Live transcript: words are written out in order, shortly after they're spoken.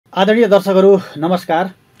आदरणीय दर्शकहरू नमस्कार।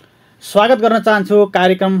 स्वागत गर्न चाहन्छु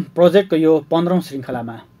कार्यक्रम प्रोजेक्टको यो 15औं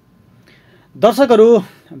श्रृङ्खलामा। दर्शकहरू,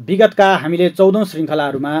 विगतका हामीले 14औं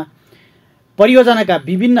श्रृङ्खलाहरूमा परियोजनाका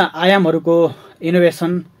विभिन्न आयामहरूको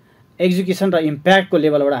इनोभेसन, एक्जिक्युसन र इम्प्याक्टको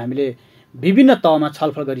लेभलबाट हामीले विभिन्न तहमा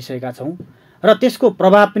छलफल गरिसकेका छौँ र त्यसको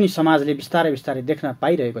प्रभाव पनि समाजले बिस्तारै बिस्तारै देख्न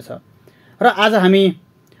पाइरहेको छ। र आज हामी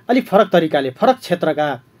अलिक फरक तरिकाले फरक क्षेत्रका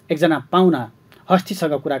एकजना पाहुना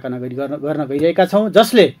हस्तीसँग कुराकानी गर्न गइरहेका छौँ,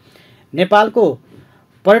 जसले नेपालको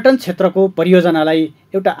पर्यटन क्षेत्रको परियोजनालाई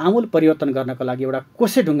एउटा आमूल परिवर्तन गर्नको लागि एउटा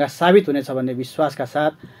कोसेढुङ्गा साबित हुनेछ भन्ने विश्वासका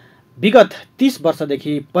साथ विगत 30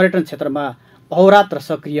 वर्षदेखि पर्यटन क्षेत्रमा अहोरात्र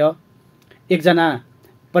सक्रिय एकजना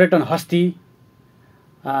पर्यटन हस्ती,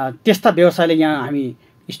 त्यस्ता व्यवसायले यहाँ हामी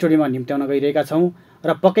स्टुडियोमा निम्त्याउन गइरहेका छौँ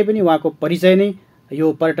र पक्कै पनि उहाँको परिचय नै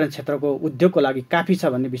यो पर्यटन क्षेत्रको उद्योगको लागि काफी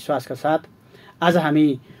छ भन्ने विश्वासका साथ आज हामी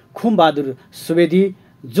खुमबहादुर सुवेदी,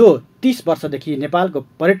 जो 30 वर्षदेखि नेपालको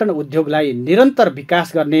पर्यटन उद्योगलाई निरन्तर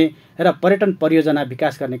विकास गर्ने र पर्यटन परियोजना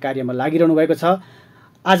विकास गर्ने कार्यमा लागिरहनु भएको छ,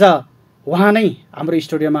 आज उहाँ नै हाम्रो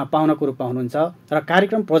स्टुडियोमा पाहुनाको रूपमा हुनुहुन्छ र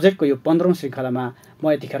कार्यक्रम प्रोजेक्टको यो 15औं श्रृङ्खलामा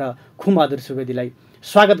म यतिखेर खुमबहादुर सुवेदीलाई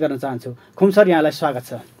स्वागत गर्न चाहन्छु। खुम सर, यहाँलाई स्वागत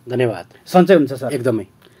छ। धन्यवाद। सन्चै हुन्छ सर? एकदमै।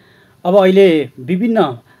 अब अहिले विभिन्न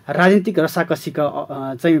राजनीतिक रसाकसीका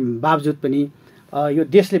चाहिँ बावजुद पनि यो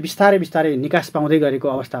देशले बिस्तारै बिस्तारै निकास पाउँदै गरेको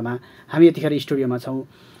अवस्थामा हामी यतिखेर स्टुडियोमा छौँ।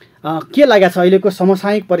 के लागेको छ अहिलेको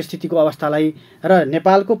समसामयिक परिस्थितिको अवस्थालाई र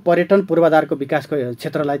नेपालको पर्यटन पूर्वाधारको विकासको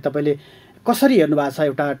क्षेत्रलाई तपाईँले कसरी हेर्नु भएको छ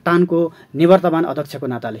एउटा टानको निवर्तमान अध्यक्षको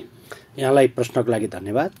नाताले? यहाँलाई प्रश्नको लागि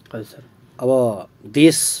धन्यवाद। हजुर सर। अब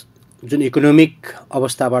देश जुन इकोनोमिक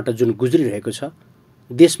अवस्थाबाट जुन गुज्रिरहेको छ,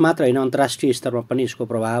 देश मात्र होइन अन्तर्राष्ट्रिय स्तरमा पनि यसको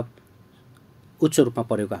प्रभाव उच्च रूपमा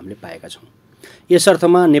परेको हामीले पाएका छौँ। यस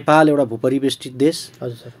अर्थमा नेपाल एउटा भूपरिवेष्टित देश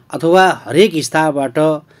अथवा हरेक हिसाबबाट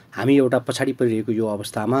हामी एउटा पछाडि परिरहेको यो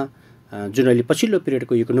अवस्थामा जुन अहिले पछिल्लो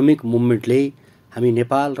पिरियडको इकोनोमिक मुभमेन्टले हामी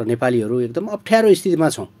नेपाल र नेपालीहरू एकदम अप्ठ्यारो स्थितिमा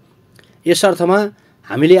छौँ। यस अर्थमा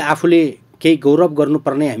हामीले आफूले केही गौरव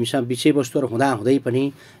गर्नुपर्ने हामीसँग विषयवस्तुहरू हुँदाहुँदै पनि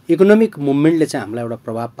इकोनोमिक मुभमेन्टले चाहिँ हामीलाई एउटा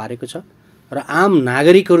प्रभाव पारेको छ र आम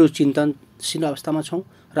नागरिकहरू चिन्तनशील अवस्थामा छौँ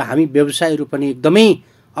र हामी व्यवसायहरू पनि एकदमै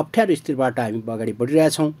अप्ठ्यारो स्थितिबाट हामी अगाडि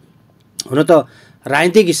बढिरहेछौँ। हुन त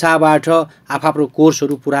राजनीतिक हिसाबबाट आफ्नो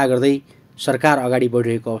कोर्सहरू पुरा गर्दै सरकार अगाडि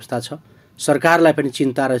बढिरहेको अवस्था छ। सरकारलाई पनि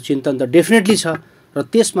चिन्ता र चिन्तन त डेफिनेटली छ र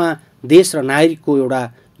त्यसमा देश र नागरिकको एउटा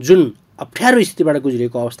जुन अप्ठ्यारो स्थितिबाट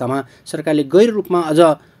गुज्रिएको अवस्थामा सरकारले गैर रूपमा अझ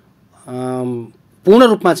पूर्ण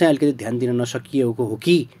रूपमा चाहिँ अलिकति ध्यान दिन नसकिएको हो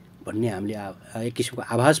कि भन्ने हामीले एक किसिमको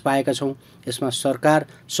आभास पाएका छौँ। यसमा सरकार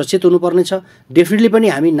सचेत हुनुपर्नेछ। डेफिनेटली पनि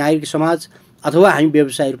हामी नागरिक समाज अथवा हामी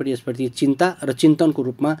व्यवसायहरू पनि यसप्रति चिन्ता र चिन्तनको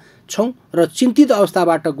रूपमा छौँ र चिन्तित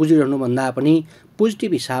अवस्थाबाट गुज्रिरहनुभन्दा पनि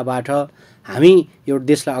पोजिटिभ हिसाबबाट हामी यो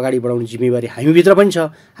देशलाई अगाडि बढाउने जिम्मेवारी हामीभित्र पनि छ,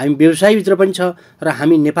 हामी व्यवसायभित्र पनि छ र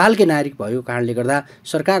हामी नेपालकै नागरिक भएको कारणले गर्दा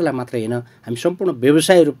सरकारलाई मात्र होइन, हामी सम्पूर्ण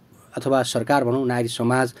व्यवसायहरू अथवा सरकार भनौँ, नागरिक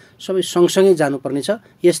समाज सबै सँगसँगै जानुपर्नेछ।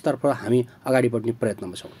 यसतर्फ हामी अगाडि बढ्ने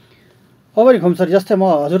प्रयत्नमा छौँ। अब नि खुम सर, जस्तै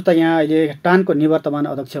हजुर त यहाँ अहिले टानको निवर्तमान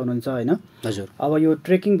अध्यक्ष हुनुहुन्छ होइन? हजुर। अब यो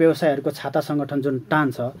ट्रेकिङ व्यवसायहरूको छाता सङ्गठन जुन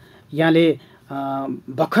टान छ, यहाँले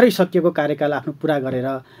भर्खरै सकिएको कार्यकाल आफ्नो पुरा गरेर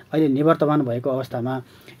अहिले निवर्तमान भएको अवस्थामा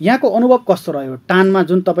यहाँको अनुभव कस्तो रह्यो? टानमा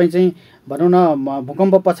जुन तपाईँ चाहिँ भनौँ न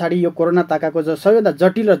भूकम्प पछाडि यो कोरोना ताकाको जो सबैभन्दा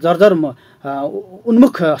जटिल र जर्जर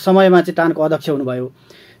उन्मुख समयमा चाहिँ टानको अध्यक्ष हुनुभयो,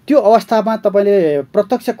 त्यो अवस्थामा तपाईँले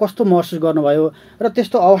प्रत्यक्ष कस्तो महसुस गर्नुभयो र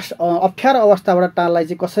त्यस्तो अप्ठ्यारो अवस्थाबाट टानलाई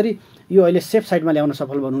चाहिँ कसरी यो अहिले सेफ साइडमा ल्याउन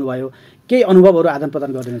सफल बन्नुभयो? केही अनुभवहरू आदान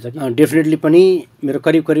प्रदान गरिदिनुहुन्छ कि? डेफिनेटली पनि मेरो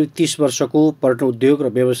करिब 30 वर्षको पर्यटन उद्योग र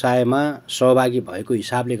व्यवसायमा सहभागी भएको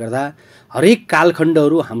हिसाबले गर्दा हरेक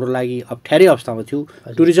कालखण्डहरू हाम्रो लागि अप्ठ्यारै अवस्थामा थियो।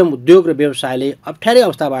 टुरिज्म उद्योग र व्यवसायले अप्ठ्यारै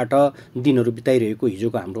अवस्थाबाट दिनहरू बिताइरहेको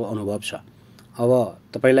हिजोको हाम्रो अनुभव छ। अब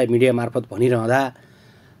तपाईँलाई मिडिया मार्फत भनिरहँदा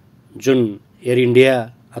जुन एयर इन्डिया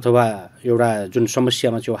अथवा एउटा जुन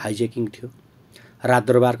समस्यामा चाहिँ हाइजेकिङ थियो, रात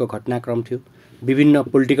दरबारको घटनाक्रम थियो, विभिन्न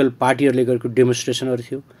पोलिटिकल पार्टीहरूले गरेको डेमोन्स्ट्रेसनहरू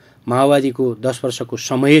थियो, माओवादीको 10 वर्षको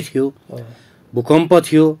समय थियो, भूकम्प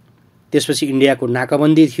थियो, त्यसपछि इन्डियाको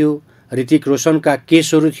नाकाबन्दी थियो, ऋतिक रोशनका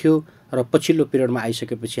केसहरू थियो र पछिल्लो पिरियडमा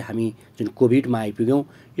आइसकेपछि हामी जुन कोभिडमा आइपुग्यौँ।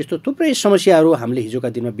 यस्तो थुप्रै समस्याहरू हामीले हिजोका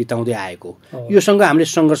दिनमा बिताउँदै आएको, योसँग हामीले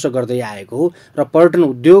सङ्घर्ष गर्दै आएको हो र पर्यटन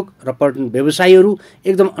उद्योग र पर्यटन व्यवसायीहरू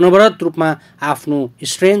एकदम अनवरत रूपमा आफ्नो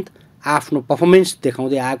स्ट्रेन्थ, आफ्नो पर्फर्मेन्स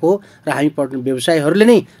देखाउँदै आएको हो र हामी पर्यटन व्यवसायीहरूले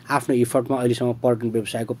नै आफ्नो इफर्टमा अहिलेसम्म पर्यटन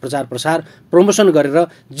व्यवसायको प्रचार प्रसार प्रमोसन गरेर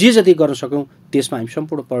जे जति गर्न सक्यौँ त्यसमा हामी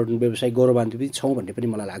सम्पूर्ण पर्यटन व्यवसाय गौरवान्वित छौँ भन्ने पनि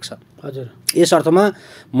मलाई लाग्छ। हजुर। यस अर्थमा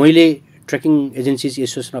मैले trekking agencies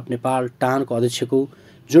association of Nepal टानको अध्यक्षको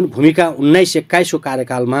जुन भूमिका 1921को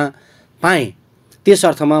कार्यकालमा पाएँ, त्यस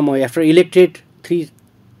अर्थमा म आफ्टर इलेक्टेड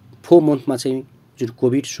 3-4 मन्थमा चाहिँ जुन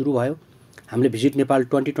कोभिड सुरु भयो, हामीले भिजिट नेपाल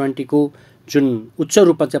 2020को जुन उच्च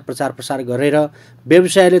रूपमा चाहिँ प्रचार प्रसार गरेर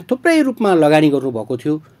व्यवसायले थुप्रै रूपमा लगानी गर्नुभएको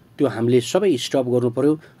थियो, त्यो हामीले सबै स्टप गर्नु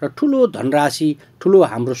पर्यो र ठुलो धनराशि, ठुलो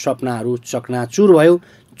हाम्रो सपनाहरू चकनाचुर भयो।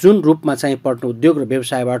 जुन रूपमा चाहिँ पर्यटन उद्योग र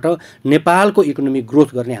व्यवसायबाट नेपालको इकोनोमिक ग्रोथ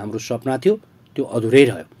गर्ने हाम्रो सपना थियो, त्यो अधुरै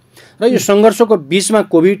रह्यो। र यो सङ्घर्षको बिचमा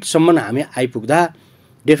कोभिडसम्म हामी आइपुग्दा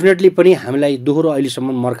डेफिनेटली पनि हामीलाई दोहोरो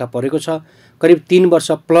अहिलेसम्म मर्का परेको छ। करिब 3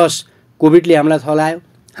 वर्ष प्लस कोभिडले हामीलाई थलायो,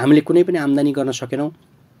 हामीले कुनै पनि आम्दानी गर्न सकेनौँ।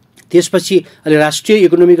 त्यसपछि अहिले राष्ट्रिय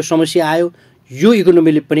इकोनोमीको समस्या आयो, यो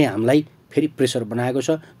इकोनोमीले पनि हामीलाई फेरि प्रेसर बनाएको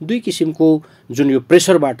छ। दुई किसिमको जुन यो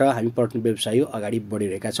प्रेसरबाट हामी पर्यटन व्यवसाय अगाडि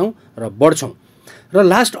बढिरहेका छौँ र बढ्छौँ। र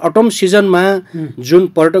लास्ट अटम सिजनमा जुन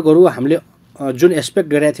पर्यटकहरू हामीले जुन एक्सपेक्ट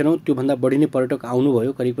गरेका थिएनौँ त्योभन्दा बढी नै पर्यटक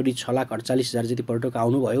आउनुभयो। करिब 6,48,000 जति पर्यटक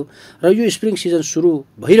आउनुभयो र यो स्प्रिङ सिजन सुरु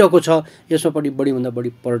भइरहेको छ, यसमा पनि बढीभन्दा बढी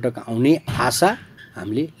पर्यटक आउने आशा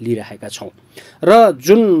हामीले लिइरहेका छौँ। र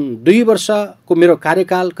जुन 2 वर्षको मेरो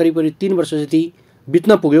कार्यकाल करिब 3 वर्ष जति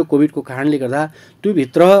बित्न पुग्यो कोभिडको कारणले गर्दा,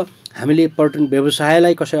 त्योभित्र हामीले पर्यटन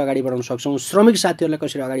व्यवसायलाई कसरी अगाडि बढाउन सक्छौँ, श्रमिक साथीहरूलाई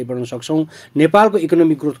कसरी अगाडि बढाउन सक्छौँ, नेपालको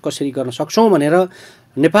इकोनोमिक ग्रोथ कसरी गर्न सक्छौँ भनेर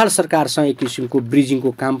नेपाल सरकारसँग एक किसिमको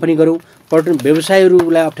ब्रिजिङको काम पनि गऱ्यौँ। पर्यटन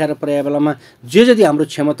व्यवसायहरूलाई अप्ठ्यारो परेको बेलामा जे जति हाम्रो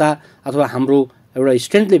क्षमता अथवा हाम्रो एउटा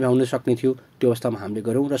स्ट्रेन्थले भ्याउन सक्ने थियो त्यो अवस्थामा हामीले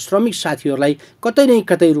गऱ्यौँ र श्रमिक साथीहरूलाई कतै न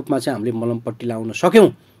कतै रूपमा चाहिँ हामीले मलमपट्टि लाउन सक्यौँ।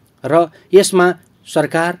 र यसमा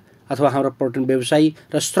सरकार अथवा हाम्रो पर्यटन व्यवसायी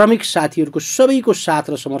र श्रमिक साथीहरूको सबैको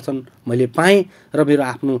साथ र समर्थन मैले पाएँ र मेरो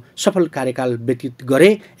आफ्नो सफल कार्यकाल व्यतीत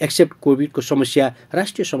गरेँ। एक्सेप्ट कोभिडको समस्या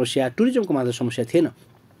राष्ट्रिय समस्या, टुरिज्मको मात्र समस्या थिएन,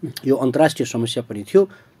 यो अन्तर्राष्ट्रिय समस्या पनि थियो,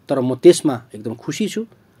 तर म त्यसमा एकदम खुसी छु।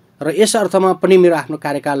 र यस अर्थमा पनि मेरो आफ्नो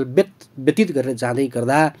कार्यकाल व्यतीत गरेर जाँदै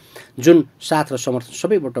गर्दा जुन साथ र समर्थन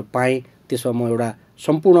सबैबाट पाएँ, त्यसमा म एउटा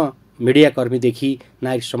सम्पूर्ण मिडियाकर्मीदेखि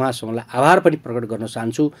नागरिक समाजसँगलाई आभार पनि प्रकट गर्न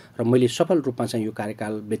चाहन्छु र मैले सफल रूपमा चाहिँ यो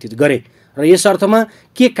कार्यकाल व्यतीत गरेँ। र यस अर्थमा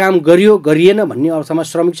के काम गरियो गरिएन भन्ने अर्थमा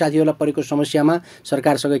श्रमिक साथीहरूलाई परेको समस्यामा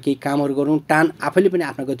सरकारसँग केही कामहरू गऱ्यौँ, टान आफैले पनि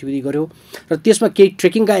आफ्ना गतिविधि गऱ्यौँ र त्यसमा केही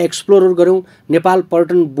ट्रेकिङका एक्सप्लोरहरू गऱ्यौँ। नेपाल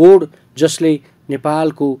पर्यटन बोर्ड जसले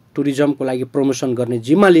नेपालको टुरिज्मको लागि प्रमोसन गर्ने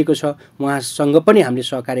जिम्मा लिएको छ, उहाँसँग पनि हामीले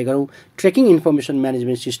सहकार्य गरौँ। Trekking information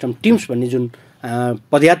management system teams भन्ने जुन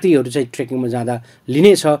पदयात्रीहरू चाहिँ ट्रेकिङमा जाँदा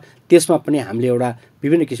लिनेछ, त्यसमा पनि हामीले एउटा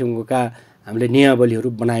विभिन्न किसिमका हामीले नियमावलीहरू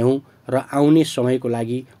बनायौँ र आउने समयको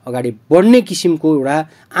लागि अगाडि बढ्ने किसिमको एउटा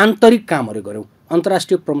आन्तरिक कामहरू गऱ्यौँ।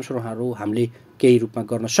 अन्तर्राष्ट्रिय प्रमोसनहरू हामीले केही रूपमा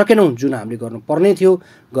गर्न सकेनौँ, जुन हामीले गर्नुपर्ने थियो,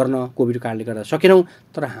 गर्न कोभिड कारणले गर्दा सकेनौँ।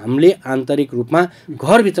 तर हामीले आन्तरिक रूपमा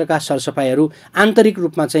घरभित्रका सरसफाइहरू आन्तरिक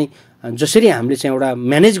रूपमा चाहिँ जसरी हामीले चाहिँ एउटा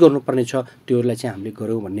म्यानेज गर्नुपर्ने छ त्योहरूलाई चाहिँ हामीले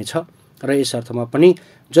गऱ्यौँ भन्ने छ। र यस अर्थमा पनि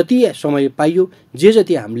जति समय पाइयो, जे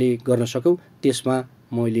जति हामीले गर्न सक्यौँ त्यसमा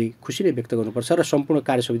मैले खुसी नै व्यक्त गर्नुपर्छ। र सम्पूर्ण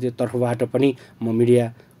कार्यसमितिको तर्फबाट पनि म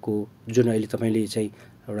मिडियाको जुन अहिले तपाईँले चाहिँ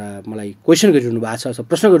एउटा मलाई क्वेसन गरिरहनु भएको छ अथवा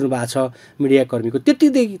प्रश्न गर्नु भएको छ, मिडियाकर्मीको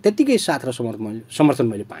त्यत्तिकै साथ र समर्थन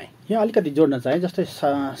मैले पाएँ। यहाँ अलिकति जोड्न चाहेँ, जस्तै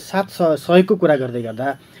साथ सहयोगको कुरा गर्दै गर्दा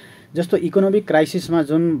जस्तो इकोनोमिक क्राइसिसमा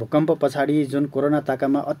जुन भूकम्प पछाडि जुन कोरोना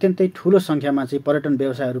ताकामा अत्यन्तै ठुलो सङ्ख्यामा चाहिँ पर्यटन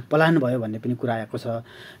व्यवसायहरू पलायन भयो भन्ने पनि कुरा आएको छ।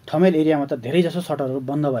 ठमेल एरियामा त धेरैजसो सटरहरू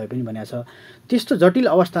बन्द भयो पनि भनेको छ। त्यस्तो जटिल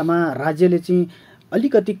अवस्थामा राज्यले चाहिँ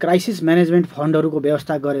अलिकति क्राइसिस म्यानेजमेन्ट फन्डहरूको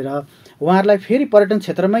व्यवस्था गरेर उहाँहरूलाई फेरि पर्यटन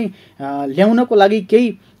क्षेत्रमै ल्याउनको लागि केही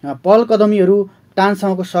पहल कदमीहरू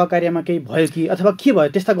टानसँगको सहकार्यमा केही भयो कि अथवा के भयो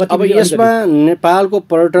त्यस्ता गतिविधि? अब यसमा नेपालको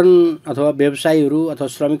पर्यटन अथवा व्यवसायीहरू अथवा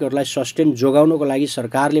श्रमिकहरूलाई सस्टेन जोगाउनको लागि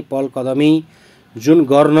सरकारले पहल कदमी जुन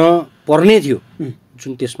गर्न पर्ने थियो,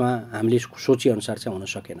 जुन त्यसमा हामीले सोचेअनुसार चाहिँ हुन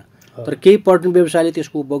सकेन। तर केही पर्यटन व्यवसायले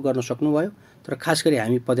त्यसको उपभोग गर्न सक्नुभयो। तर खास गरी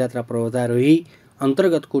हामी पदयात्रा प्रवर्तकहरू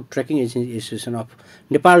अन्तर्गतको ट्रेकिङ एसोसिएसन अफ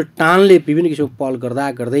नेपाल टानले विभिन्न किसिमको पहल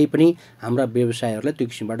गर्दै पनि हाम्रा व्यवसायहरूलाई त्यो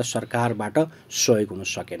किसिमबाट सरकारबाट सहयोग हुन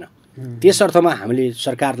सकेन। त्यस अर्थमा हामीले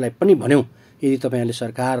सरकारलाई पनि भन्यौँ, यदि तपाईँहरूले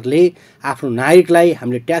सरकारले आफ्नो नागरिकलाई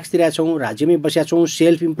हामीले ट्याक्स दिएका छौँ, राज्यमै बसेका छौँ,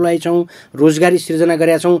 सेल्फ इम्प्लोइ छौँ, रोजगारी सिर्जना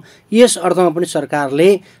गरेका छौँ, यस अर्थमा पनि सरकारले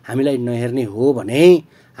हामीलाई नहेर्ने हो भने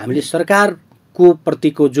हामीले सरकारको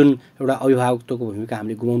प्रतिको जुन एउटा अभिभावकत्वको भूमिका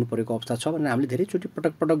हामीले गुमाउनु परेको अवस्था छ भनेर हामीले धेरैचोटि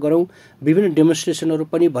पटक गरौँ। विभिन्न डेमोन्स्ट्रेसनहरू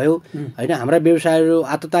पनि भयो होइन। हाम्रा व्यवसायहरू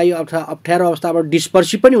आततायी अप्ठ्यारो अवस्थाबाट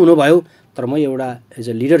डिस्पर्सी पनि हुनुभयो। तर म एउटा एज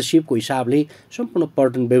अ लिडरसिपको हिसाबले सम्पूर्ण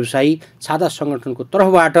पर्यटन व्यवसायी छाता सङ्गठनको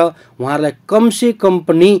तर्फबाट उहाँहरूलाई कमसे कम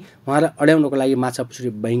पनि उहाँलाई अड्याउनको लागि माछापुछ्री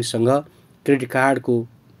बैङ्कसँग क्रेडिट कार्डको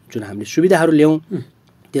जुन हामीले सुविधाहरू ल्याउँ,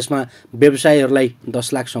 त्यसमा व्यवसायीहरूलाई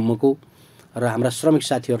 10 लाखसम्मको र हाम्रा श्रमिक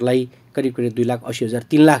साथीहरूलाई करिब 2,80,000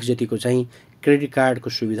 3 लाख जतिको चाहिँ क्रेडिट कार्डको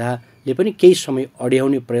सुविधाले पनि केही समय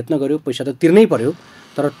अड्याउने प्रयत्न गर्यो। पैसा त तिर्नै पर्यो,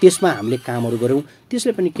 तर त्यसमा हामीले कामहरू गऱ्यौँ।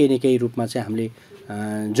 त्यसले पनि केही न केही रूपमा चाहिँ हामीले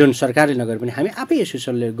जुन सरकारले नगरे पनि हामी आफै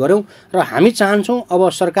एसोसिएसनले गऱ्यौँ र हामी चाहन्छौँ अब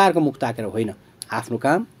सरकारको मुख ताकेर होइन, आफ्नो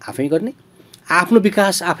काम आफै गर्ने, आफ्नो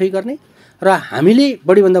विकास आफै गर्ने र हामीले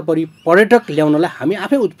बढीभन्दा बढी पर्यटक ल्याउनलाई हामी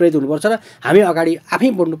आफै उत्प्रेरित हुनुपर्छ र हामी अगाडि आफै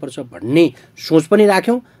बढ्नुपर्छ भन्ने सोच पनि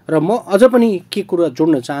राख्यौँ। र म अझ पनि के कुरा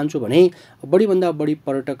जोड्न चाहन्छु भने बढीभन्दा बढी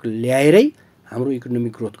पर्यटक ल्याएरै हाम्रो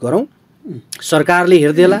इकोनोमिक ग्रोथ गरौँ। सरकारले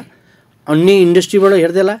हेर्देला, अन्य इन्डस्ट्रीबाट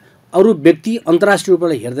हेर्देला, अरू व्यक्ति अन्तर्राष्ट्रिय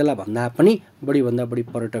रूपबाट हेर्देला भन्दा पनि बढीभन्दा बढी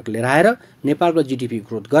पर्यटक लिएर आएर नेपालको जिडिपी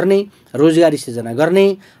ग्रोथ गर्ने, रोजगारी सिर्जना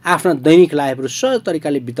गर्ने, आफ्ना दैनिक लाइफहरू सहज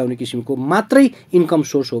तरिकाले बिताउने किसिमको मात्रै इन्कम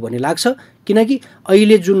सोर्स हो भन्ने लाग्छ। किनकि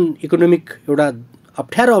अहिले जुन इकोनोमिक एउटा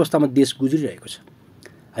अप्ठ्यारो अवस्थामा देश गुज्रिरहेको छ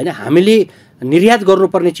होइन, हामीले निर्यात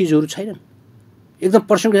गर्नुपर्ने चिजहरू छैनन्, एकदम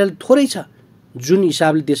पर्सेन्टको हिसाबले थोरै छ। जुन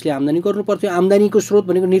हिसाबले देशले आम्दानी गर्नुपर्थ्यो, आम्दानीको स्रोत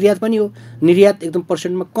भनेको निर्यात पनि हो, निर्यात एकदम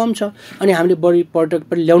पर्सेन्टमा कम छ। अनि हामीले बढी पर्यटक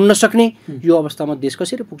पनि ल्याउन नसक्ने यो अवस्थामा देश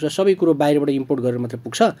कसरी पुग्छ? सबै कुरो बाहिरबाट इम्पोर्ट गरेर मात्रै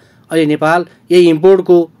पुग्छ। अहिले नेपाल यही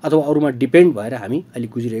इम्पोर्टको अथवा अरूमा डिपेन्ड भएर हामी अहिले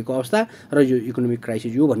गुज्रिरहेको अवस्था र यो इकोनोमिक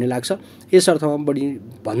क्राइसिस यो भन्ने लाग्छ। यस अर्थमा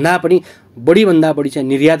बढीभन्दा बढी चाहिँ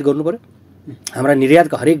निर्यात गर्नु पऱ्यो। हाम्रा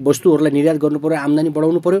निर्यातका हरेक वस्तुहरूलाई निर्यात गर्नु पऱ्यो, आम्दानी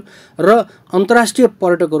बढाउनु पऱ्यो र अन्तर्राष्ट्रिय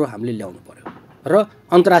पर्यटकहरू हामीले ल्याउनु पऱ्यो र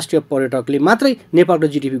अन्तर्राष्ट्रिय पर्यटकले मात्रै नेपालको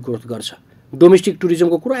जिडिपी ग्रोथ गर्छ। डोमेस्टिक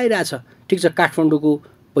टुरिज्मको कुरा आइरहेछ, ठिक छ, काठमाडौँको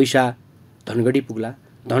पैसा धनगढी पुग्ला,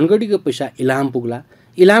 धनगढीको पैसा इलाम पुग्ला,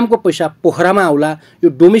 इलामको पैसा पोखरामा आउला। यो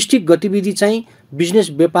डोमेस्टिक गतिविधि चाहिँ बिजनेस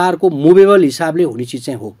व्यापारको मुभेबल हिसाबले हुने चिज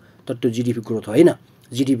चाहिँ हो, तर त्यो जिडिपी ग्रोथ होइन।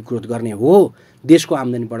 जिडिपी ग्रोथ गर्ने हो, देशको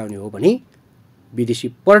आम्दानी बढाउने हो भने विदेशी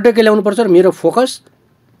पर्यटकले ल्याउनुपर्छ। र मेरो फोकस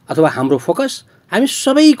अथवा हाम्रो फोकस, हामी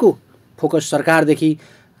सबैको फोकस, सरकारदेखि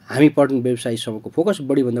हामी पर्यटन व्यवसायीसम्मको फोकस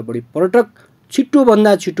बढीभन्दा बढी पर्यटक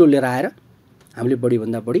छिटोभन्दा छिटो लिएर आएर हामीले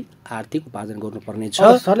बढीभन्दा बढी आर्थिक उपार्जन गर्नुपर्ने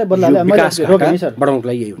छ। सरले बढाउनको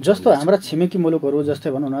लागि यही हुन्छ। जस्तो हाम्रा छिमेकी मुलुकहरू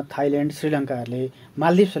जस्तै भनौँ न, थाइल्यान्ड, श्रीलङ्काहरूले,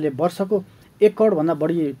 मालदिप्सहरूले वर्षको 1 करोडभन्दा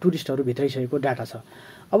बढी टुरिस्टहरू भित्राइसकेको डाटा छ।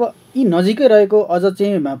 अब यी नजिकै रहेको अझ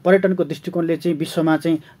चाहिँ पर्यटनको दृष्टिकोणले चाहिँ विश्वमा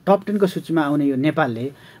चाहिँ टप 10 को सूचीमा आउने यो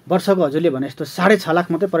नेपालले वर्षको हजुरले भने जस्तो 6.5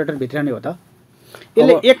 लाख मात्रै पर्यटक भित्राउने हो त।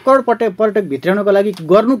 यसले 1 करोड पर्यटक भित्राउनको लागि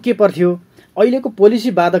गर्नु के पर्थ्यो? अहिलेको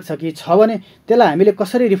पोलिसी बाधक छ कि छ भने त्यसलाई हामीले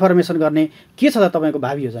कसरी रिफर्मेसन गर्ने, के छ त तपाईँको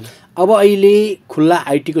भावी योजना? अब अहिले खुल्ला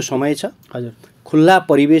आइटीको समय छ, हजुर, खुल्ला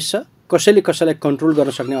परिवेश छ, कसैले कसैलाई कन्ट्रोल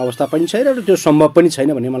गर्न सक्ने अवस्था पनि छैन र त्यो सम्भव पनि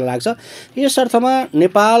छैन भन्ने मलाई लाग्छ। यस अर्थमा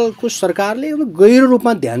नेपालको सरकारले गहिरो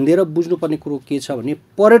रूपमा ध्यान दिएर बुझ्नुपर्ने कुरो के छ भने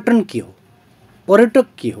पर्यटन के हो, पर्यटक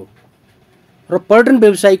के हो र पर्यटन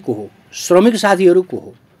व्यवसायी को हो, श्रमिक साथीहरू को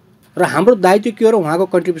हो र हाम्रो दायित्व के हो र उहाँको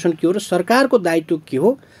कन्ट्रिब्युसन के हो र सरकारको दायित्व के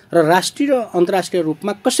हो र राष्ट्रिय र अन्तर्राष्ट्रिय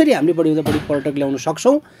रूपमा कसरी हामीले बढीभन्दा बढी पर्यटक ल्याउन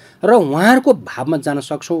सक्छौँ र उहाँहरूको भावमा जान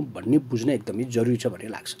सक्छौँ भन्ने बुझ्न एकदमै जरुरी छ भन्ने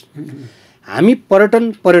लाग्छ। हामी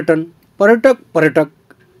पर्यटक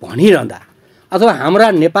भनिरहँदा अथवा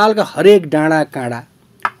हाम्रा नेपालका हरेक डाँडा काँडा,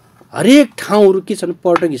 हरेक ठाउँहरू के छन्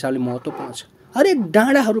पर्यटक हिसाबले महत्त्वपूर्ण छ। हरेक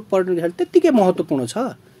डाँडाहरू पर्यटन हिसाबले त्यत्तिकै महत्त्वपूर्ण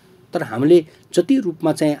छ, तर हामीले जति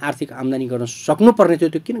रूपमा चाहिँ आर्थिक आम्दानी गर्न सक्नुपर्ने थियो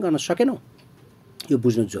त्यो किन गर्न सकेनौँ यो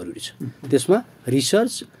बुझ्नु जरुरी छ। त्यसमा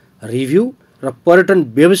रिसर्च, रिभ्यू र पर्यटन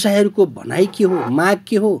व्यवसायहरूको भनाइ के हो, माग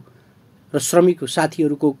के हो र श्रमिक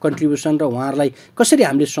साथीहरूको कन्ट्रिब्युसन र उहाँहरूलाई कसरी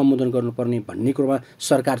हामीले सम्बोधन गर्नुपर्ने भन्ने कुरोमा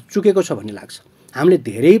सरकार चुकेको छ भन्ने लाग्छ। हामीले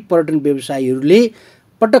धेरै पर्यटन व्यवसायीहरूले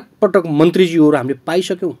पटक पटक मन्त्रीज्यूहरू हामीले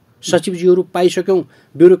पाइसक्यौँ, सचिवज्यूहरू पाइसक्यौँ,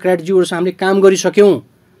 ब्युरोक्रेटज्यूहरूसँग हामीले काम गरिसक्यौँ,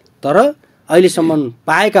 तर अहिलेसम्म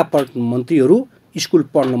पाएका पर्यटन मन्त्रीहरू स्कुल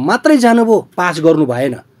पढ्न मात्रै जानुभयो, पास गर्नु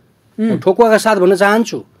भएन। ठोकुवाका साथ भन्न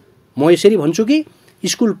चाहन्छु, म यसरी भन्छु कि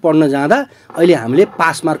स्कुल पढ्न जाँदा अहिले हामीले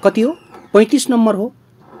पास मार्क कति हो? 35 नम्बर हो,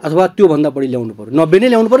 अथवा त्योभन्दा बढी ल्याउनु पऱ्यो। 90 नै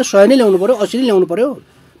ल्याउनु पऱ्यो, 100 नै ल्याउनु पऱ्यो, 80 नै ल्याउनु पऱ्यो,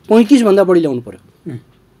 35 भन्दा बढी ल्याउनु पऱ्यो।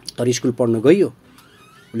 तर स्कुल पढ्न गइयो,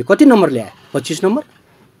 उसले कति नम्बर ल्यायो? 25 नम्बर,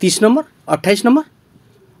 30 नम्बर, 28 नम्बर।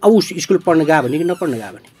 अब उस स्कुल पढ्न गयो भने कि नपढ्न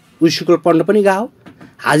गयो भने, उस स्कुल पढ्न पनि गयो,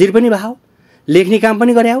 हाजिर पनि भयो, लेख्ने काम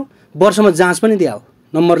पनि गरे हो, वर्षमा जाँच पनि दियो,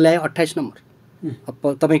 नम्बर ल्यायो 28 नम्बर।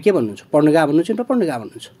 अब तपाईँ के भन्नुहुन्छ? पढ्न गयो भन्नुहुन्छ, नपढ्न गयो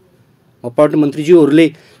भन्नुहुन्छ? म पर्यटन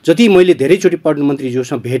मन्त्रीज्यूहरूले जति मैले धेरैचोटि पर्यटन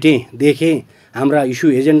मन्त्रीज्यूसँग भेटेँ, देखेँ, हाम्रा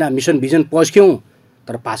इस्यु, एजेन्डा, मिसन, भिजन पस्क्यौँ,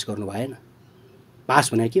 तर पास गर्नु भएन।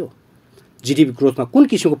 पास भने के हो? जिडिपी ग्रोथमा कुन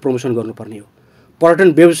किसिमको प्रमोसन गर्नुपर्ने हो?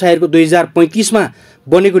 पर्यटन व्यवसायहरूको 2035मा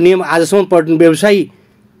बनेको नियम आजसम्म पर्यटन व्यवसायी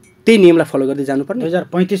त्यही नियमलाई फलो गर्दै जानुपर्ने।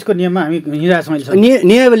 2035 को नियममा हामी हिँडिरहेछौँ।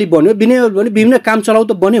 नियमावली बन्यो, विनियमावली बन्यो, विभिन्न काम चलाउ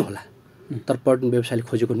त बन्यो होला, तर पर्यटन व्यवसायले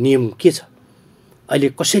खोजेको नियम के छ? अहिले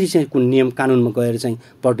कसरी चाहिँ कुन नियम कानुनमा गएर चाहिँ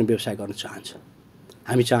पर्यटन व्यवसाय गर्न चाहन्छ?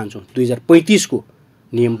 हामी चाहन्छौँ 2035 को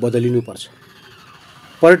नियम बदलिनुपर्छ।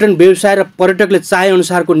 पर्यटन व्यवसाय र पर्यटकले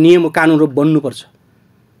चाहेअनुसारको नियम कानुनहरू बन्नुपर्छ।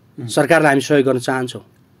 सरकारलाई हामी सहयोग गर्न चाहन्छौँ।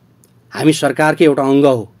 हामी सरकारकै एउटा अङ्ग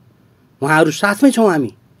हो उहाँहरू साथमै छौँ।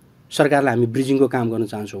 हामी सरकारलाई हामी ब्रिजिङको काम गर्न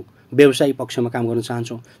चाहन्छौँ, व्यवसायिक पक्षमा काम गर्न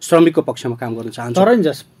चाहन्छौँ, श्रमिकको पक्षमा काम गर्न चाहन्छौँ।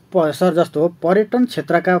 तर सर जस्तो पर्यटन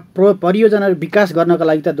क्षेत्रका परियोजनाहरू विकास गर्नका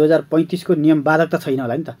लागि त 2035 को नियम बाधक त छैन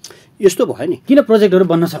होला नि त। यस्तो भयो नि, किन प्रोजेक्टहरू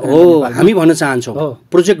बन्न सक्दैन? हो, हामी भन्न चाहन्छौँ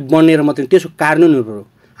प्रोजेक्ट बनेर मात्रै त्यसको कार्यान्वयन हुनु पर्यो।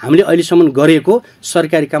 हामीले अहिलेसम्म गरेको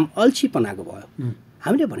सरकारी काम अल्छीपनाको भयो।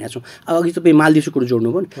 हामीले भनेका छौँ। अघि तपाईँ मालदिभ्सको कुरो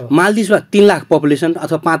जोड्नु भयो नि, मालदिभ्समा 3 लाख पपुलेसन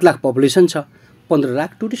अथवा 5 लाख पपुलेसन छ, 15 लाख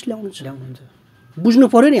टुरिस्ट ल्याउनुहुन्छ। बुझ्नु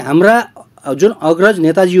पऱ्यो नि, हाम्रा जुन अग्रज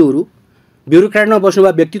नेताजीहरू ब्युरोक्रेटमा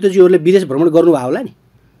बस्नुभयो व्यक्तित्वजीहरूले विदेश भ्रमण गर्नुभयो होला नि,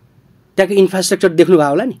 त्यहाँको इन्फ्रास्ट्रक्चर देख्नुभयो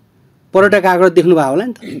होला नि, पर्यटक आग्रह देख्नुभयो होला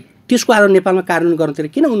नि त। त्यसको आधार नेपालमा कार्यान्वयन गर्नतिर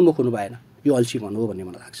किन उन्मुख हुनु भएन? यो अल्छीपन हो भन्ने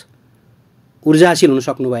मलाई लाग्छ। ऊर्जाशील हुन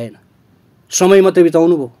सक्नु भएन, समय मात्रै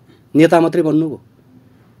बिताउनु भयो, नेता मात्रै बन्नुभयो,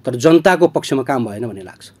 तर जनताको पक्षमा काम भएन भन्ने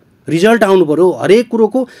लाग्छ। रिजल्ट आउनु पर्यो हरेक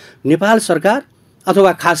कुरोको। नेपाल सरकार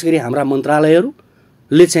अथवा खास गरी हाम्रा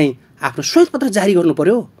मन्त्रालयहरूले चाहिँ आफ्नो श्वेतपत्र जारी गर्नु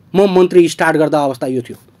पर्यो। म मन्त्री स्टार्ट गर्दा अवस्था यो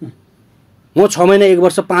थियो, म 6 महिना 1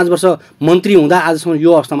 वर्ष 5 वर्ष मन्त्री हुँदा आजसम्म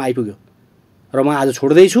यो अवस्थामा आइपुग्यो र म आज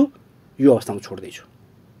छोड्दैछु, यो अवस्थामा छोड्दैछु।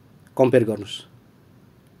 कम्पेयर गर्नुहोस्,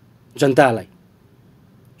 जनतालाई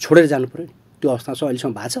छोडेर जानु पर्यो नि, त्यो अवस्थासम्म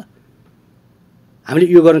अहिलेसम्म भएको छ। हामीले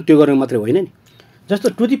यो गर्नु त्यो गर्नु मात्रै होइन नि। जस्तो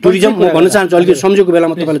टुरिज्म म भन्न चाहन्छु, अलिकति सम्झेको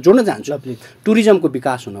बेलामा तपाईँलाई जोड्न चाहन्छु। टुरिज्मको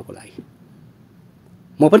विकास हुनको लागि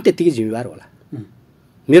म पनि त्यत्तिकै जिम्मेवार होला,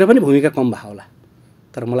 मेरो पनि भूमिका कम भयो होला,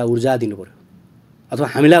 तर मलाई ऊर्जा दिनु पर्यो अथवा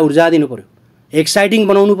हामीलाई ऊर्जा दिनु पर्यो, एक्साइटिङ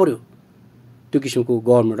बनाउनु पर्यो। त्यो किसिमको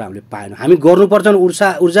गभर्मेन्ट हामीले पाएन। हामी गर्नुपर्छ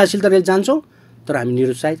ऊर्जाशीलताले जान्छौँ, तर हामी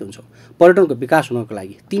निरुत्साहित हुन्छौँ। पर्यटनको विकास हुनको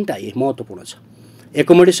लागि 3टा महत्त्वपूर्ण छ: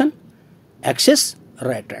 एकोमोडेसन, एक्सेस र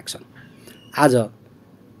एट्र्याक्सन। आज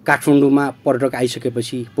काठमाडौँमा पर्यटक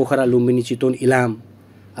आइसकेपछि पोखरा, लुम्बिनी, चितवन, इलाम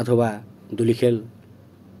अथवा धुलीखेल,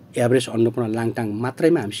 एभरेस्ट, अन्नपूर्ण, लाङटाङ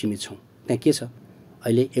मात्रैमा हामी सीमित छौँ। त्यहाँ के छ?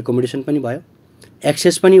 अहिले एकोमोडेसन पनि भयो,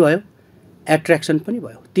 एक्सेस पनि भयो, एट्र्याक्सन पनि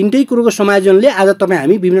भयो। 3टै कुरोको समायोजनले आज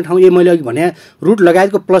हामी विभिन्न ठाउँ मैले अघि भने रुट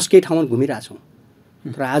लगायतको प्लस केही ठाउँमा घुमिरहेछौँ।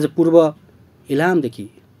 तर आज पूर्व इलामदेखि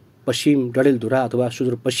पश्चिम डडेलधुरा अथवा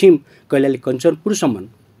सुदूरपश्चिम कैलाली कञ्चनपुरसम्म,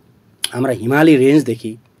 हाम्रा हिमाली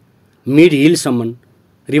रेन्जदेखि मिड हिलसम्म,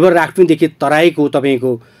 रिभर राफ्टिङदेखि तराईको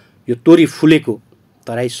तपाईँको यो तोरी फुलेको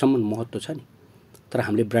तराईसम्म महत्त्व छ नि। तर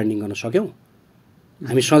हामीले ब्रान्डिङ गर्न सक्यौँ?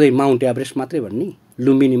 हामी सधैँ माउन्ट एभरेस्ट मात्रै भन्ने,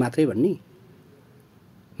 लुम्बिनी मात्रै भन्ने,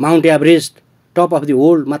 Mount Everest top of the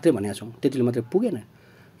world मात्रै भनेका छौँ, त्यतिले मात्रै पुगेन।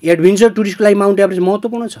 एडभेन्चर टुरिस्टको लागि माउन्ट एभरेस्ट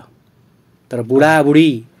महत्त्वपूर्ण छ, तर बुढाबुढी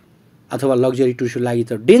अथवा लग्जरी टुरिस्टको लागि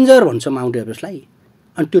त डेन्जर भन्छ माउन्ट एभरेस्टलाई।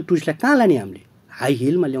 अनि त्यो टुरिस्टलाई कहाँ लाने? हामीले हाई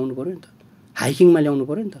हिलमा ल्याउनु पऱ्यो नि त, हाइकिङमा ल्याउनु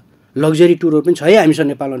पऱ्यो नि त। लग्जरी टुरहरू पनि छ है हामीसँग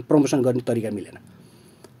नेपालमा, प्रमोसन गर्ने तरिका मिलेन।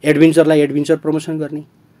 एडभेन्चरलाई एडभेन्चर प्रमोसन गर्ने,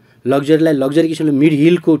 लग्जरीलाई लग्जरी किसिमले मिड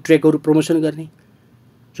हिलको ट्रेकहरू प्रमोसन गर्ने,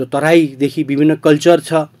 जो तराईदेखि विभिन्न कल्चर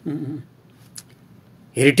छ,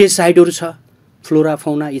 हेरिटेज साइटहरू छ, flora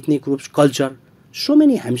fauna ethnic groups culture, so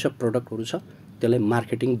many हामीसँग प्रडक्टहरू छ। त्यसलाई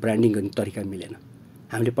मार्केटिङ ब्रान्डिङ गर्ने तरिका मिलेन।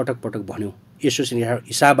 हामीले पटक पटक भन्यौँ। एसोसिएसन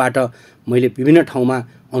हिसाबबाट मैले विभिन्न ठाउँमा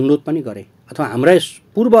अनुरोध पनि गरेँ, अथवा हाम्रा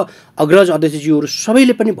पूर्व अग्रज अध्यक्षज्यूहरू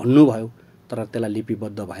सबैले पनि भन्नुभयो, तर त्यसलाई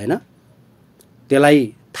लिपिबद्ध भएन। त्यसलाई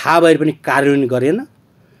थाहा भएर पनि कार्यान्वयन गरेन।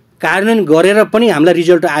 कार्यान्वयन गरेर पनि हामीलाई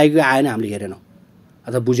रिजल्ट आएको आएन, हामीले हेरेनौँ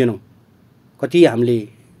अथवा बुझेनौँ। कति हामीले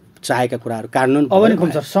चाहेका कुराहरू कार्यान्वयन अब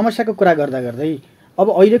नि सर, समस्याको कुरा गर्दा गर्दै अब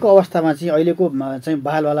अहिलेको अवस्थामा चाहिँ अहिलेको चाहिँ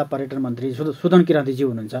बालवाला पर्यटन मन्त्री सुदन किराँतीजी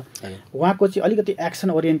हुनुहुन्छ। उहाँको चाहिँ अलिकति एक्सन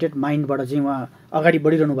ओरिएन्टेड माइन्डबाट चाहिँ उहाँ अगाडि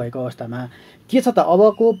बढिरहनु भएको अवस्थामा के छ त,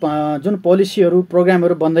 अबको जुन पोलिसीहरू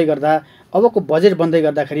प्रोग्रामहरू बन्दै गर्दा, अबको बजेट बन्दै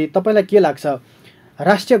गर्दाखेरि तपाईँलाई के लाग्छ,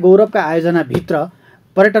 राष्ट्रिय गौरवका आयोजनाभित्र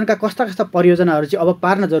पर्यटनका कस्ता कस्ता परियोजनाहरू चाहिँ अब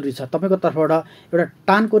पार्न जरुरी छ? तपाईँको तर्फबाट एउटा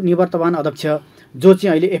टानको निवर्तमान अध्यक्ष जो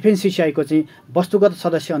चाहिँ अहिले एफएनसिसिआईको चाहिँ वस्तुगत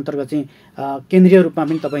सदस्य अन्तर्गत चाहिँ केन्द्रीय रूपमा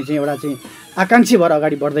पनि तपाईँ चाहिँ एउटा चाहिँ आकाङ्क्षी भएर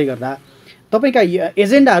अगाडि बढ्दै गर्दा तपाईँका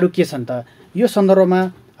एजेन्डाहरू के छन् त? यो सन्दर्भमा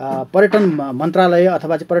पर्यटन मन्त्रालय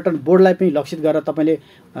अथवा चाहिँ पर्यटन बोर्डलाई पनि लक्षित गरेर तपाईँले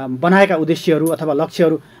बनाएका उद्देश्यहरू अथवा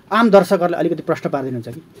लक्ष्यहरू आम दर्शकहरूलाई अलिकति प्रश्न पारिदिनुहुन्छ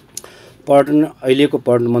कि? पर्यटन अहिलेको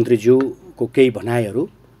पर्यटन मन्त्रीज्यूको केही भनाइहरू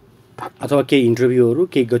अथवा केही इन्टरभ्यूहरू,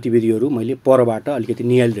 केही गतिविधिहरू मैले परबाट अलिकति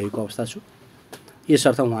निहालिरहेको अवस्था छु।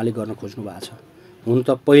 यसर्थ उहाँले गर्न खोज्नु भएको छ। हुन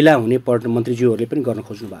त पहिला हुने पर्यटन मन्त्रीज्यूहरूले पनि गर्न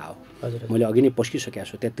खोज्नु भएको हो, मैले अघि नै पस्किसकेको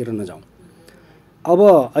छु, त्यतिर नजाउँ। अब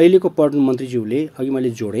अहिलेको पर्यटन मन्त्रीज्यूले अघि मैले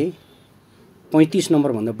जोडेँ 35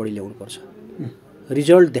 नम्बरभन्दा बढी ल्याउनुपर्छ,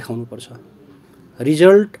 रिजल्ट देखाउनुपर्छ।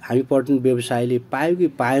 रिजल्ट हामी पर्यटन व्यवसायले पायो कि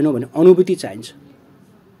पाएन भने अनुभूति चाहिन्छ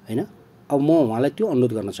होइन। अब म उहाँलाई त्यो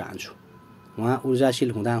अनुरोध गर्न चाहन्छु। उहाँ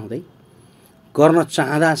ऊर्जाशील हुँदाहुँदै गर्न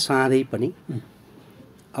चाहँदै पनि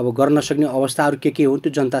अब गर्न सक्ने अवस्थाहरू के हुन्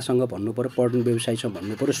त्यो जनतासँग भन्नु पर्यो, पर्यटन व्यवसायीसँग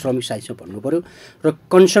भन्नु पर्यो, श्रमिक साथीसँग भन्नु पर्यो र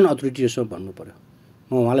कन्सर्न अथोरिटीसँग भन्नु पर्यो।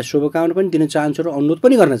 म उहाँलाई शुभकामना पनि दिन चाहन्छु र अनुरोध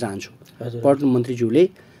पनि गर्न चाहन्छु। पर्यटन मन्त्रीज्यूले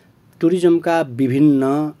टुरिज्मका विभिन्न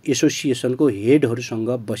एसोसिएसनको हेडहरूसँग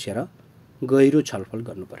बसेर गहिरो छलफल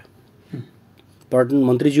गर्नु पर्यो। पर्यटन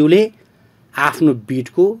मन्त्रीज्यूले आफ्नो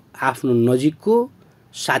बिटको, आफ्नो नजिकको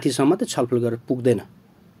साथीसँग त छलफल गरेर पुग्दैन।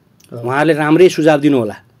 उहाँहरूले राम्रै सुझाव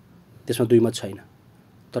दिनुहोला, त्यसमा दुई मत छैन,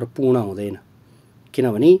 तर पूर्ण हुँदैन।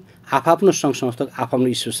 किनभने आफ्नो सङ्घ संस्थाको आफ्नो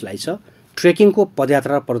स्पेसलाइज छ, ट्रेकिङको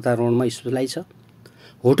पदयात्रा पर्वतारोहणमा स्पेसलाइज छ,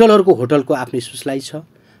 होटलको आफ्नो स्पेसलाइज छ,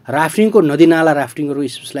 राफ्टिङको नदीनाला राफ्टिङहरूको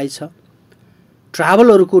स्पेसलाइज छ,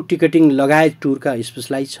 ट्राभलहरूको टिकटिङ लगायत टुरका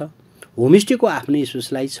स्पेसलाइज छ, होमस्टेको आफ्नै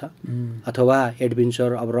स्पेसलाइज छ, अथवा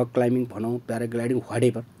एडभेन्चर अब रक क्लाइम्बिङ भनौँ, प्याराग्लाइडिङ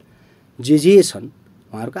व्हाटेभर जे छन्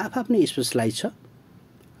उहाँहरूको आफ्नै स्पेसलाइज छ।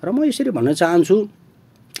 र म यसरी भन्न चाहन्छु,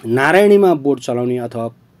 नारायणीमा बोट चलाउने अथवा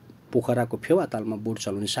पोखराको फेवातालमा बोट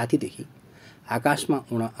चलाउने साथीदेखि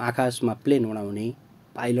आकाशमा प्लेन उडाउने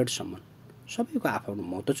पाइलटसम्म सबैको आफ्नो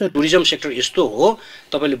महत्त्व छ। टुरिज्म सेक्टर यस्तो हो,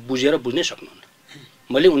 तपाईँले बुझेर बुझ्नै सक्नुहुन्न।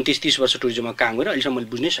 मैले 29-30 वर्ष टुरिज्ममा काम गरेँ, अहिलेसम्म मैले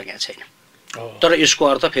बुझ्नै सकेको छैन। तर यसको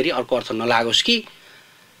अर्थ फेरि अर्को अर्थ नलागोस् कि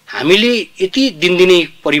हामीले यति दिनदिनै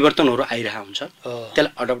परिवर्तनहरू आइरहेको हुन्छ,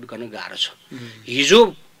 त्यसलाई अडप्ट गर्न गाह्रो छ।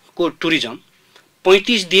 हिजोको टुरिज्म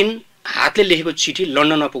 35 दिन हातले लेखेको चिठी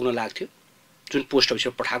लन्डनमा पुग्न लाग्थ्यो, जुन पोस्ट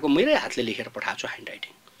अफिसमा पठाएको, मैले हातले लेखेर पठाएको छु, ह्यान्ड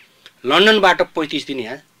राइटिङ। लन्डनबाट 35 दिन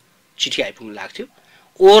यहाँ चिठी आइपुग्न लाग्थ्यो।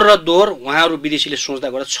 ओहोर र दोहोर उहाँहरू विदेशीले सोच्दा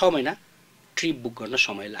गर्दा 6 महिना ट्रिप बुक गर्न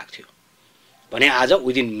समय लाग्थ्यो भने आज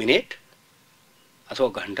विदिन मिनेट अथवा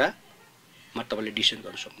घन्टामा तपाईँले डिसिसन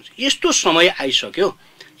गर्न सक्नुहुन्छ। यस्तो समय आइसक्यो,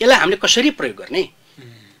 यसलाई हामीले कसरी प्रयोग गर्ने?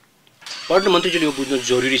 पर्यटन मन्त्रीज्यूले यो बुझ्नु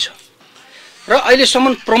जरुरी छ। र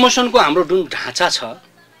अहिलेसम्म प्रमोसनको हाम्रो जुन ढाँचा छ,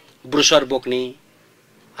 ब्रोसर बोक्ने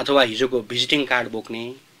अथवा हिजोको भिजिटिङ कार्ड बोक्ने,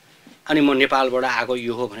 अनि म नेपालबाट आएको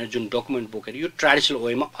यो हो भनेर जुन डकुमेन्ट बोकेर यो ट्रेडिसनल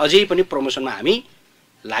वेमा अझै पनि प्रमोसनमा हामी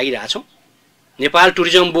लागिरहेछौँ। नेपाल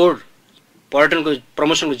टुरिज्म बोर्ड पर्यटनको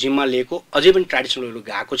प्रमोसनको जिम्मा लिएको अझै पनि ट्रेडिसनल वेले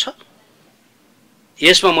गएको छ।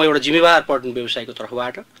 यसमा म एउटा जिम्मेवार पर्यटन व्यवसायको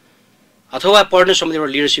तर्फबाट अथवा पर्यटन सम्बन्धी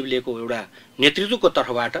एउटा लिडरसिप लिएको एउटा नेतृत्वको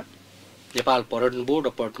तर्फबाट नेपाल पर्यटन बोर्ड र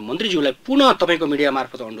पर्यटन मन्त्रीज्यूलाई पुनः तपाईँको मिडिया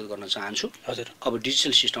मार्फत अनुरोध गर्न चाहन्छु। हजुर, अब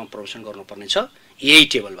डिजिटल सिस्टममा प्रमोसन गर्नुपर्ने छ, यही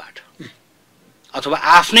टेबलबाट अथवा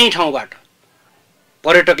आफ्नै ठाउँबाट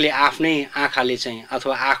पर्यटकले आफ्नै आँखाले चाहिँ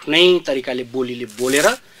अथवा आफ्नै तरिकाले बोलीले बोलेर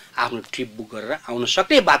आफ्नो ट्रिप बुक गरेर आउन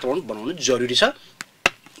सक्ने वातावरण बनाउनु जरुरी छ।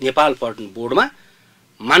 नेपाल पर्यटन बोर्डमा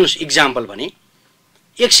मानुस इक्जाम्पल भने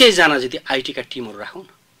 100 जना जति आइटीका टिमहरू राखौँ न,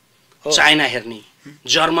 चाइना हेर्ने,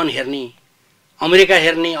 जर्मन हेर्ने, अमेरिका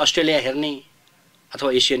हेर्ने, अस्ट्रेलिया हेर्ने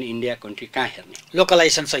अथवा एसियन इन्डिया कन्ट्री कहाँ हेर्ने,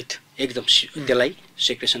 लोकलाइजेसन सहित एकदम त्यसलाई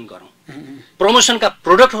सेक्रेसन गरौँ। प्रमोसनका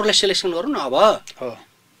प्रोडक्टहरूलाई सेलेक्सन गरौँ न।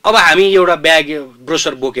 अब हामी एउटा ब्याग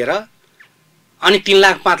ब्रोसर बोकेर अनि 3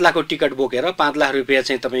 लाख 5 लाखको टिकट बोकेर 5 लाख रुपियाँ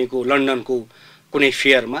चाहिँ तपाईँको लन्डनको कुनै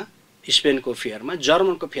फेयरमा, स्पेनको फेयरमा,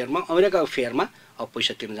 जर्मनको फेयरमा, अमेरिकाको फेयरमा अब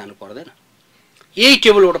पैसा तिर्न जानु पर्दैन। यही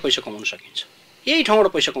टेबलबाट पैसा कमाउन सकिन्छ, यही ठाउँबाट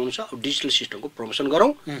पैसा कमाउनु छ। अब डिजिटल सिस्टमको प्रमोसन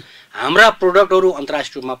गरौँ, हाम्रा प्रोडक्टहरू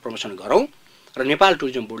अन्तर्राष्ट्रिय रूपमा प्रमोसन गरौँ र नेपाल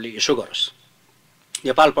टुरिज्म बोर्डले यसो गरोस्।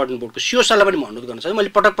 नेपाल पर्यटन बोर्डको सिओ सरलाई पनि म अनुरोध गर्न चाहन्छु। मैले